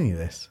me telling you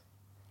this?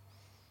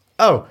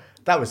 Oh,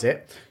 that was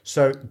it.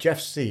 So Jeff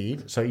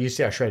Seed, so you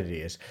see how shredded he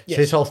is. Yes.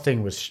 So his whole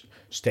thing was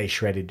stay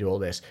shredded, do all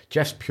this.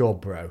 Jeff's pure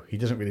bro. He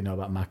doesn't really know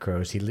about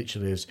macros. He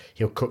literally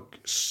he'll cook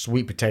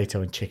sweet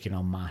potato and chicken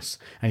en masse,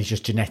 and he's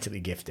just genetically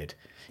gifted.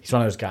 He's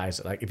one of those guys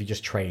that, like, if he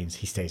just trains,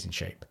 he stays in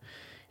shape.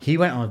 He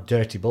went on a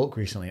dirty bulk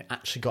recently and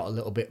actually got a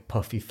little bit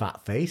puffy,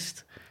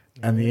 fat-faced.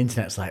 And the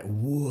internet's like,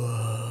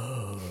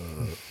 whoa,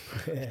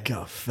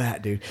 got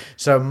fat, dude.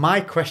 So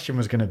my question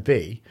was going to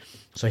be,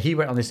 so he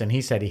went on this and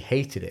he said he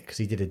hated it because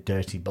he did a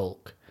dirty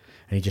bulk.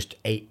 And he just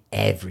ate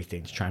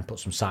everything to try and put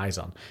some size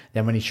on.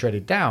 Then when he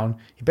shredded down,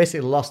 he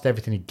basically lost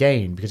everything he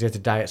gained because he had to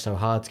diet so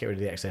hard to get rid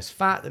of the excess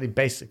fat that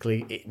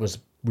it was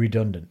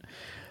redundant.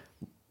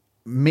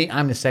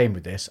 I'm the same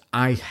with this.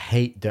 I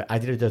did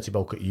a dirty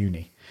bulk at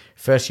uni.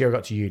 First year I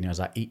got to uni, I was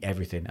like, eat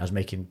everything. I was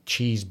making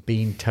cheese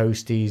bean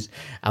toasties.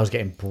 I was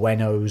getting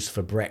Buenos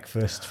for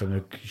breakfast from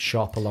the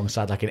shop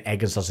alongside like an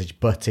egg and sausage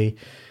butty.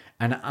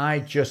 And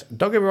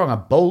don't get me wrong, I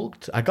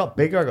bulked. I got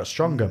bigger, I got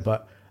stronger,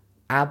 but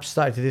abs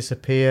started to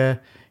disappear.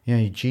 You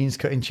know, your jeans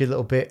cut into you a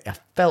little bit. I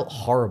felt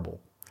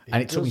horrible.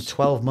 And it took me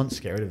 12 months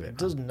to get rid of it. It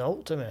does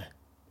note to me.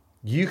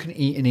 You can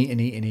eat and eat and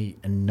eat and eat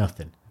and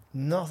nothing.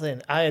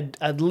 Nothing.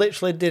 I'd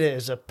literally did it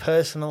as a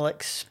personal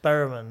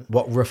experiment.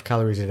 What rough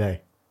calories a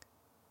day?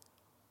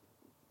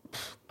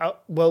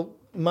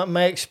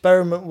 My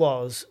experiment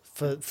was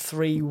for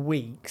 3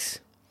 weeks.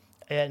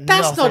 That's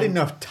nothing. not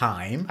enough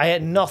time. I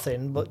ate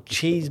nothing but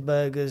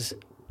cheeseburgers,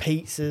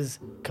 pizzas,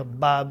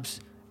 kebabs,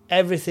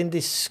 everything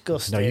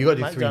disgusting. No, you got to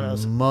do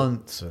McDonald's. 3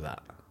 months of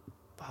that.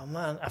 Oh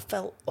man, I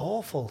felt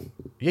awful.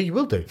 Yeah, you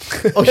will do.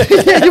 Oh, yeah,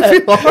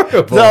 you feel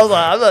horrible. No, I was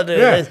like, I'm not doing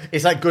this.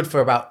 It's like good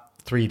for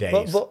about 3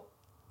 days. But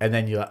and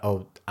then you're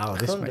like,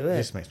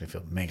 this makes me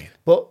feel minging.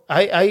 But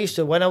I used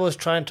to, when I was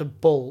trying to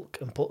bulk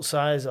and put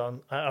size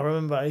on, I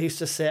remember I used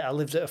to sit, I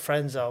lived at a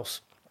friend's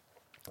house.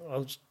 I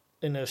was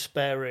in a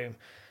spare room.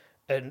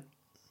 And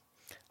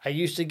I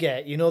used to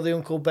get, you know, the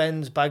Uncle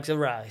Ben's bags of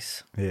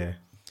rice? Yeah.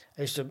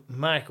 I used to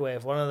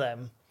microwave one of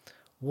them,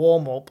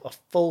 warm up a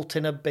full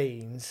tin of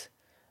beans,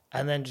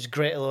 and then just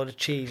grate a load of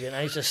cheese. And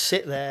I used to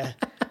sit there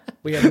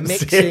with a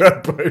mixing...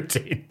 Zero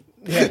protein.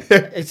 Yeah,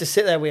 I used to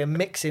sit there with a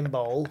mixing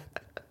bowl,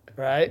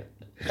 right?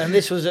 And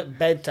this was at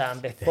bedtime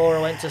before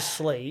I went to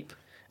sleep.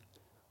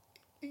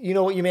 You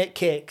know what you make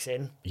cakes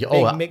in? Mixing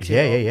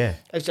bowl. Yeah.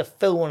 I used to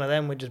fill one of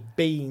them with just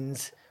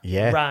beans,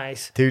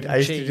 rice, dude, and I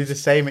used cheese. to do the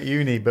same at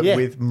uni, but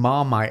with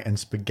Marmite and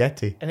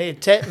spaghetti. And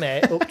it'd take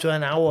me up to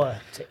an hour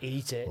to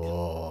eat it.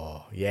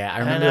 Oh, yeah. I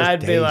remember And those I'd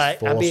days be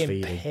like, I'd be in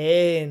force-feeding.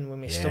 pain with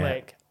my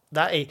stomach.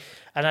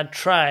 And I'd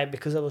try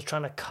because I was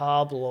trying to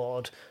carb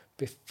load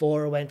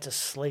before I went to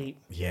sleep.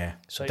 Yeah.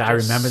 So I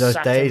remember those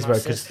days where,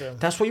 because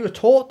that's what you were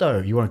taught though.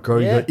 You want to grow,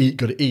 you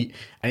got to eat.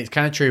 And it's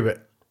kind of true,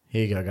 but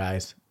here you go,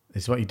 guys.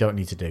 This is what you don't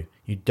need to do.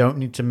 You don't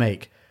need to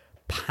make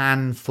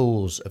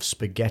panfuls of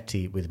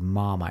spaghetti with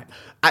Marmite.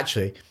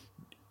 Actually,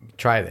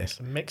 try this.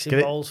 Mixing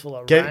bowls full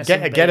of rice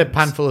get and a beans.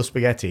 pan full of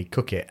spaghetti,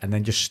 cook it, and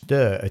then just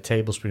stir a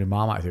tablespoon of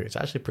Marmite through it. It's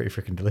actually pretty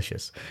freaking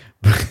delicious.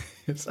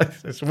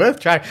 it's worth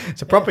trying.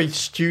 It's a proper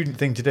student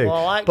thing to do. Well,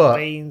 I like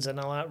beans and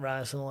I like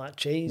rice and I like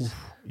cheese.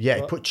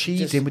 Yeah, put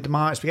cheese in with the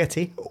Marmite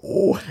spaghetti.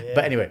 Oh. Yeah.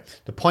 But anyway,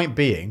 the point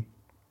being,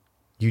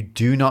 you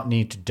do not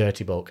need to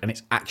dirty bulk, and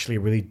it's actually a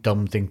really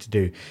dumb thing to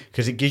do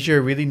because it gives you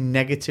a really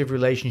negative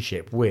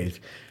relationship with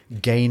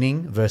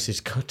gaining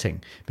versus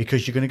cutting,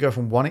 because you're going to go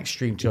from one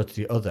extreme to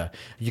the other.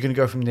 You're going to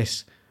go from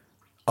this,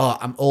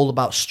 I'm all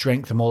about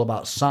strength, I'm all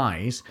about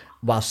size,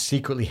 while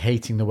secretly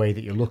hating the way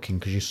that you're looking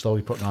because you're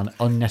slowly putting on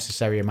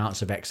unnecessary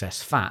amounts of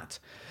excess fat,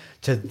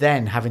 to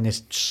then having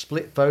this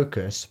split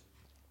focus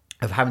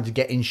of having to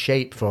get in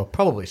shape for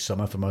probably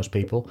summer for most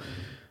people,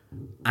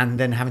 and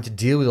then having to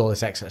deal with all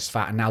this excess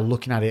fat, and now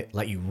looking at it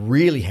like you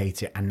really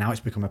hate it, and now it's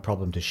become a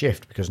problem to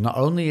shift, because not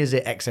only is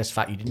it excess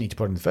fat you didn't need to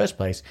put in the first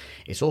place,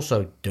 it's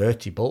also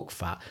dirty bulk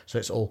fat, so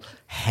it's all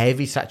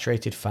heavy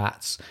saturated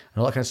fats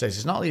and all that kind of stuff.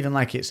 It's not even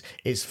like it's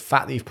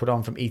fat that you've put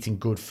on from eating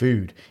good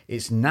food.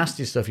 It's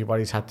nasty stuff your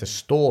body's had to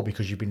store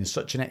because you've been in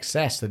such an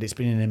excess that it's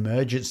been an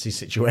emergency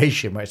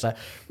situation where it's like,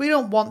 we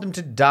don't want them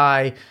to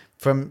die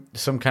from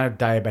some kind of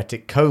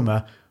diabetic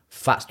coma.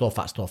 Fat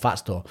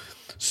store.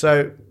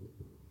 So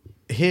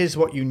here's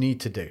what you need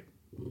to do.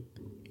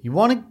 You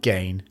want to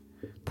gain,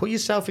 put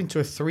yourself into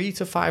a 300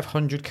 to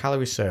 500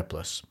 calorie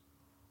surplus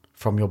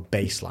from your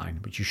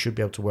baseline, which you should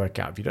be able to work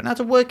out. If you don't know how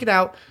to work it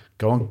out,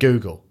 go on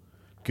Google.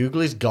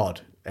 Google is God.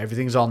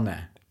 Everything's on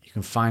there. You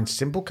can find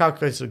simple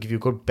calculators that will give you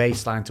a good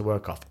baseline to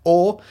work off.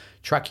 Or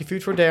track your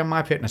food for a day on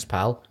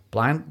MyFitnessPal,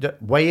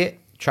 weigh it,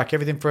 track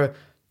everything for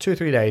 2 or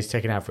 3 days,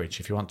 take an average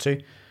if you want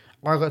to.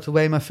 Or I've got to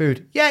weigh my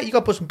food. Yeah, you got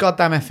to put some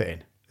goddamn effort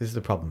in. This is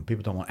the problem.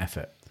 People don't want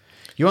effort.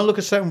 You want to look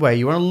a certain way. If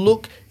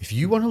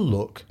you want to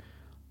look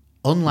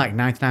unlike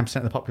 99%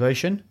 of the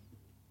population,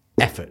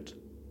 effort.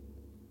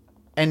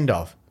 End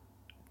of.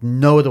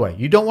 No other way.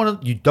 You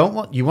want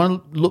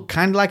to look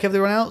kind of like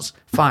everyone else?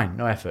 Fine,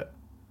 no effort.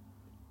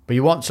 But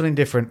you want something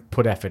different,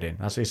 put effort in.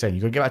 That's what you're saying.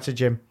 You've got to get back to the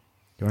gym.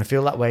 You want to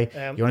feel that way.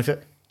 You want to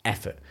feel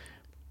effort.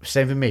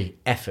 Same for me,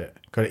 effort.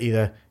 Got to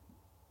either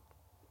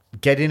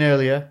get in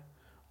earlier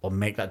or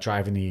make that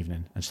drive in the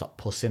evening and stop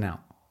pussing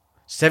out.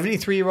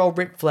 73-year-old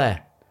Ric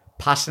Flair,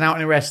 passing out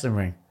in a wrestling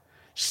ring,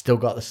 still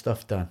got the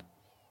stuff done.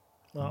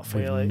 Not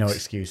Felix. No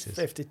excuses.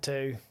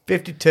 52.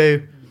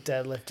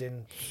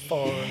 Deadlifting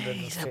 450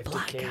 He's a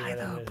black guy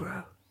though,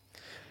 bro.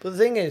 But the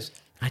thing is,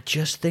 I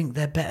just think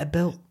they're better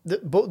built.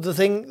 but the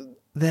thing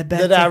They're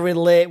better. that I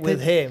relate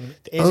with him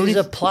is only- he's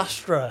a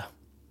plasterer.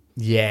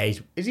 Yeah,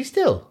 is he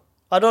still?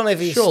 I don't know if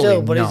he's Surely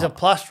still, but he's a not.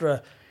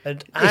 plasterer.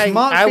 And If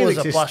Mark I was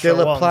Felix a is plasterer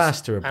still a once,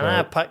 plasterer, and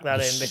I packed that in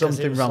there's because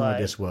something it was wrong like,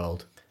 with this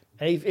world.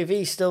 And if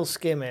he's still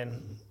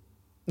skimming,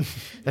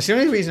 That's the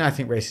only reason I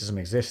think racism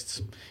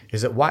exists,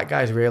 is that white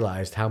guys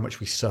realised how much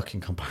we suck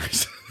in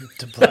comparison.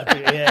 to black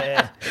people,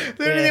 yeah.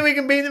 The only thing we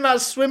can beat them at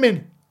is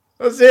swimming.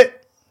 That's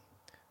it.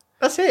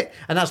 That's it.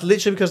 And that's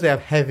literally because they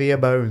have heavier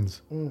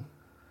bones.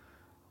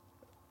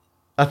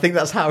 I think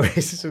that's how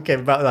racism came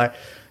about. Like,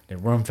 they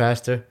run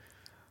faster,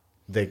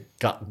 they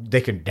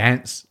can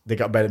dance, they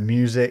got better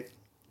music,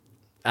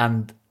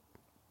 and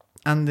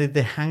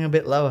they hang a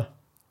bit lower.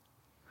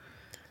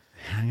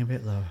 They hang a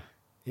bit lower.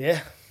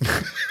 Yeah.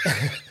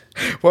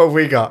 What have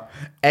we got?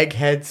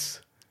 Eggheads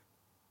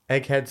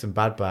and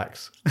bad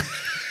backs.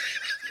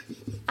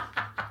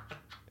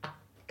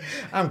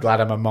 I'm glad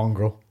I'm a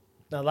mongrel.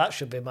 Now that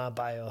should be my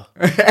bio.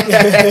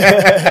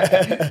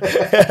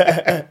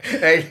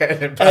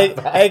 Egghead and bad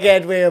back.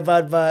 Egghead with a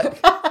bad back.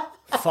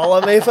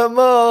 Follow me for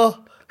more.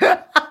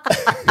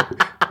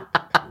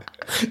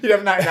 You'd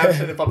have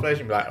 99% of the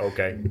population be like,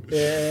 okay,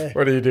 Yeah.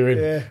 what are you doing?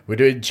 Yeah. We're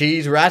doing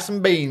cheese, rice,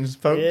 and beans,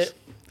 folks. Yeah.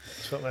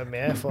 That's what I'm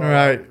here for. All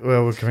right.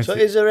 Well, we're coming So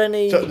to. is there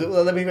any... So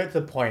let me get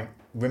to the point.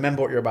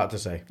 Remember what you're about to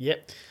say.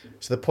 Yep.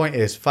 So the point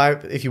is,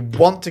 if you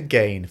want to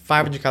gain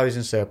 500 calories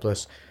in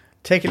surplus,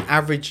 take an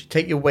average,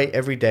 take your weight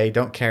every day.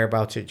 Don't care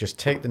about it. Just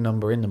take the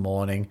number in the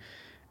morning,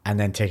 and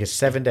then take a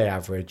 7-day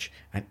average.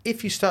 And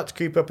if you start to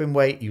creep up in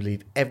weight, you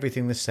leave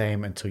everything the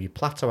same until you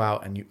plateau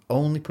out, and you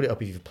only put it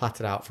up if you've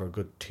plateaued out for a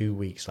good 2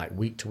 weeks, like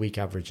week to week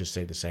averages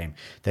stay the same.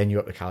 Then you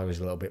up the calories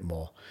a little bit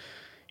more.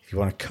 If you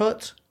want to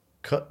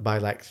cut by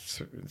like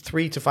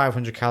 3 to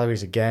 500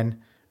 calories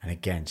again and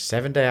again.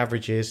 7-day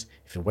averages.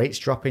 If the weight's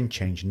dropping,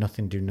 change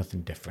nothing, do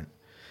nothing different.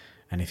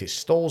 And if it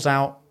stalls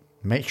out,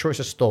 make sure it's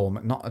a stall.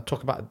 Not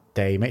talk about a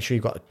day. Make sure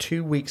you've got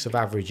 2 weeks of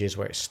averages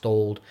where it's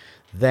stalled.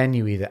 Then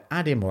you either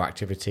add in more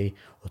activity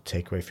or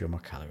take away a few more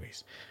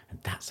calories. And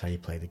that's how you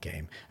play the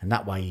game. And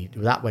that way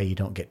you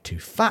don't get too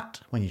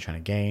fat when you're trying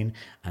to gain,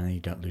 and then you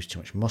don't lose too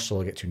much muscle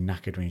or get too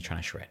knackered when you're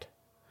trying to shred.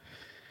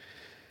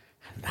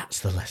 And that's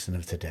the lesson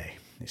of today.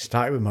 It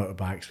started with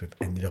motorbikes. We've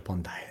ended up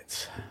on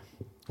diets.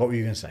 What were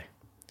you going to say?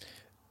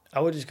 I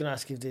was just going to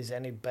ask if there's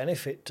any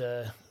benefit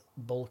to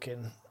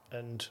bulking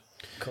and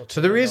cutting. So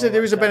there is and all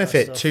a that kind of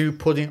benefit stuff. to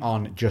putting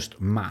on just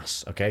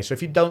mass. Okay, so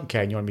if you don't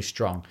care and you want to be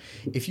strong,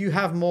 if you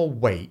have more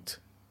weight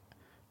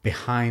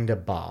behind a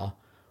bar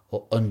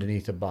or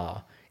underneath a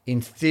bar,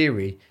 in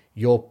theory,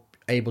 you're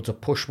able to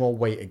push more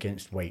weight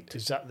against weight.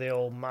 Is that the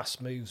old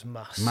mass moves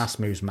mass? Mass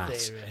moves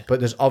mass. theory? But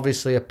there's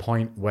obviously a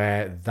point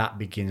where that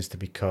begins to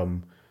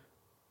become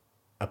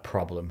a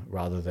problem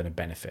rather than a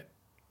benefit.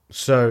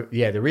 So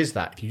yeah, there is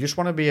that. If you just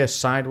want to be a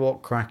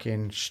sidewalk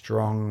cracking,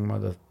 strong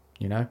mother,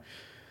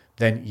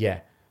 then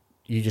yeah,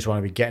 you just want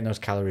to be getting those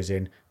calories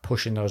in,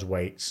 pushing those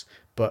weights.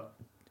 But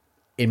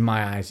in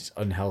my eyes, it's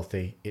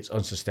unhealthy. It's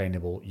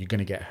unsustainable. You're going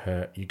to get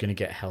hurt. You're going to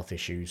get health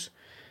issues.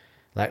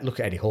 Like, look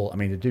at Eddie Hall. I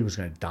mean, the dude was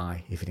going to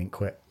die if he didn't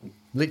quit.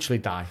 Literally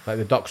die. Like,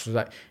 the doctors was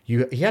like, he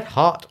had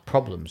heart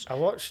problems. I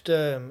watched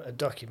a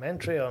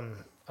documentary on,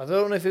 I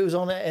don't know if it was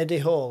on Eddie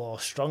Hall or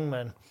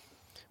Strongman,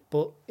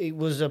 but it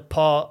was a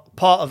part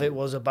of it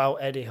was about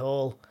Eddie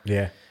Hall.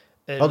 Yeah.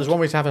 And There's one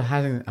where he's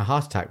having a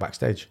heart attack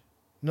backstage.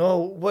 No,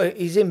 well,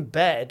 he's in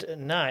bed at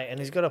night and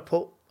he's got to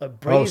put a Oh,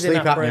 breathing sleep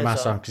apnea apparatus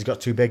mask on on because he's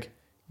got too big.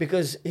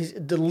 because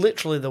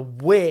literally the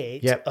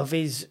weight Yep. of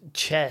his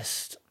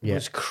chest Yep.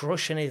 was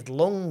crushing his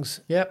lungs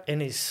Yep.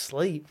 in his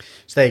sleep.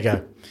 So there you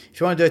go. If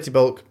you want a dirty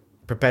bulk,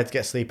 prepare to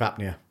get sleep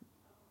apnea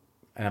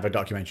and have a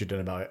documentary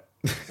done about it.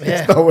 Yeah.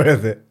 It's not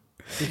worth it.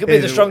 He could be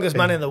the strongest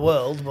man in the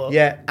world, but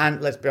Yeah,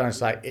 and let's be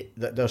honest,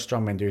 those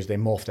strong men do is they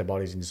morph their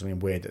bodies into something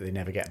weird that they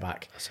never get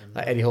back.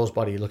 Like Eddie Hall's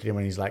body, look at him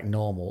when he's like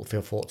normal,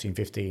 feel 14,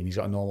 15, he's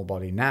got a normal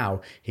body. Now,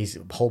 his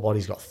whole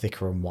body's got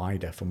thicker and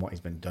wider from what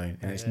he's been doing,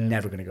 and it's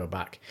never going to go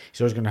back.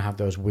 He's always going to have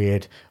those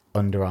weird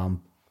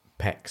underarm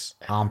pecs,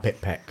 armpit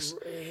pecs.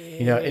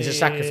 It's a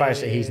sacrifice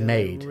that he's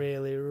made.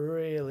 Really,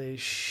 really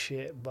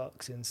shit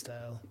boxing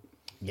style.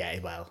 Yeah,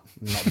 well,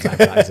 not the type of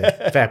that, is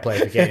it? Fair play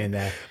for getting in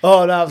there.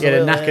 Oh, no, He had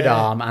a absolutely. knackered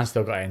arm and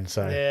still got in,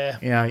 so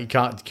Yeah. you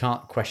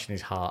can't question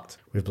his heart.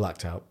 We've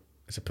blacked out.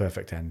 It's a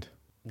perfect end.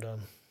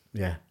 Done.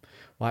 Yeah.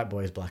 White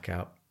boys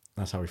blackout.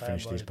 That's how we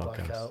finish these boys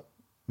podcasts. blackout.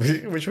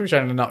 Which we're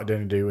trying to not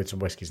do with some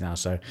whiskies now.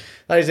 So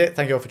that is it.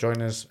 Thank you all for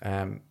joining us.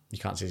 You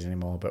can't see us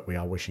anymore, but we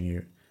are wishing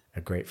you a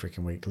great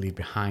freaking week. Leave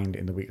behind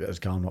in the week that has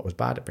gone what was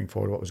bad, bring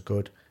forward what was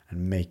good,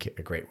 and make it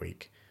a great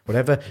week.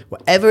 Whatever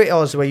it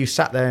was where you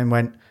sat there and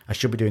went, I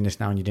should be doing this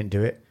now, and you didn't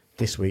do it,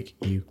 this week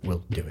you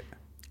will do it.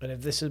 And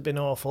if this has been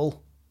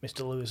awful,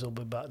 Mr. Lewis will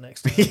be back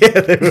next time.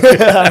 Yeah, they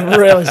will. I'm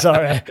really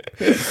sorry.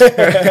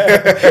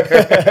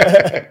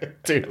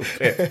 Doodle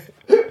pip.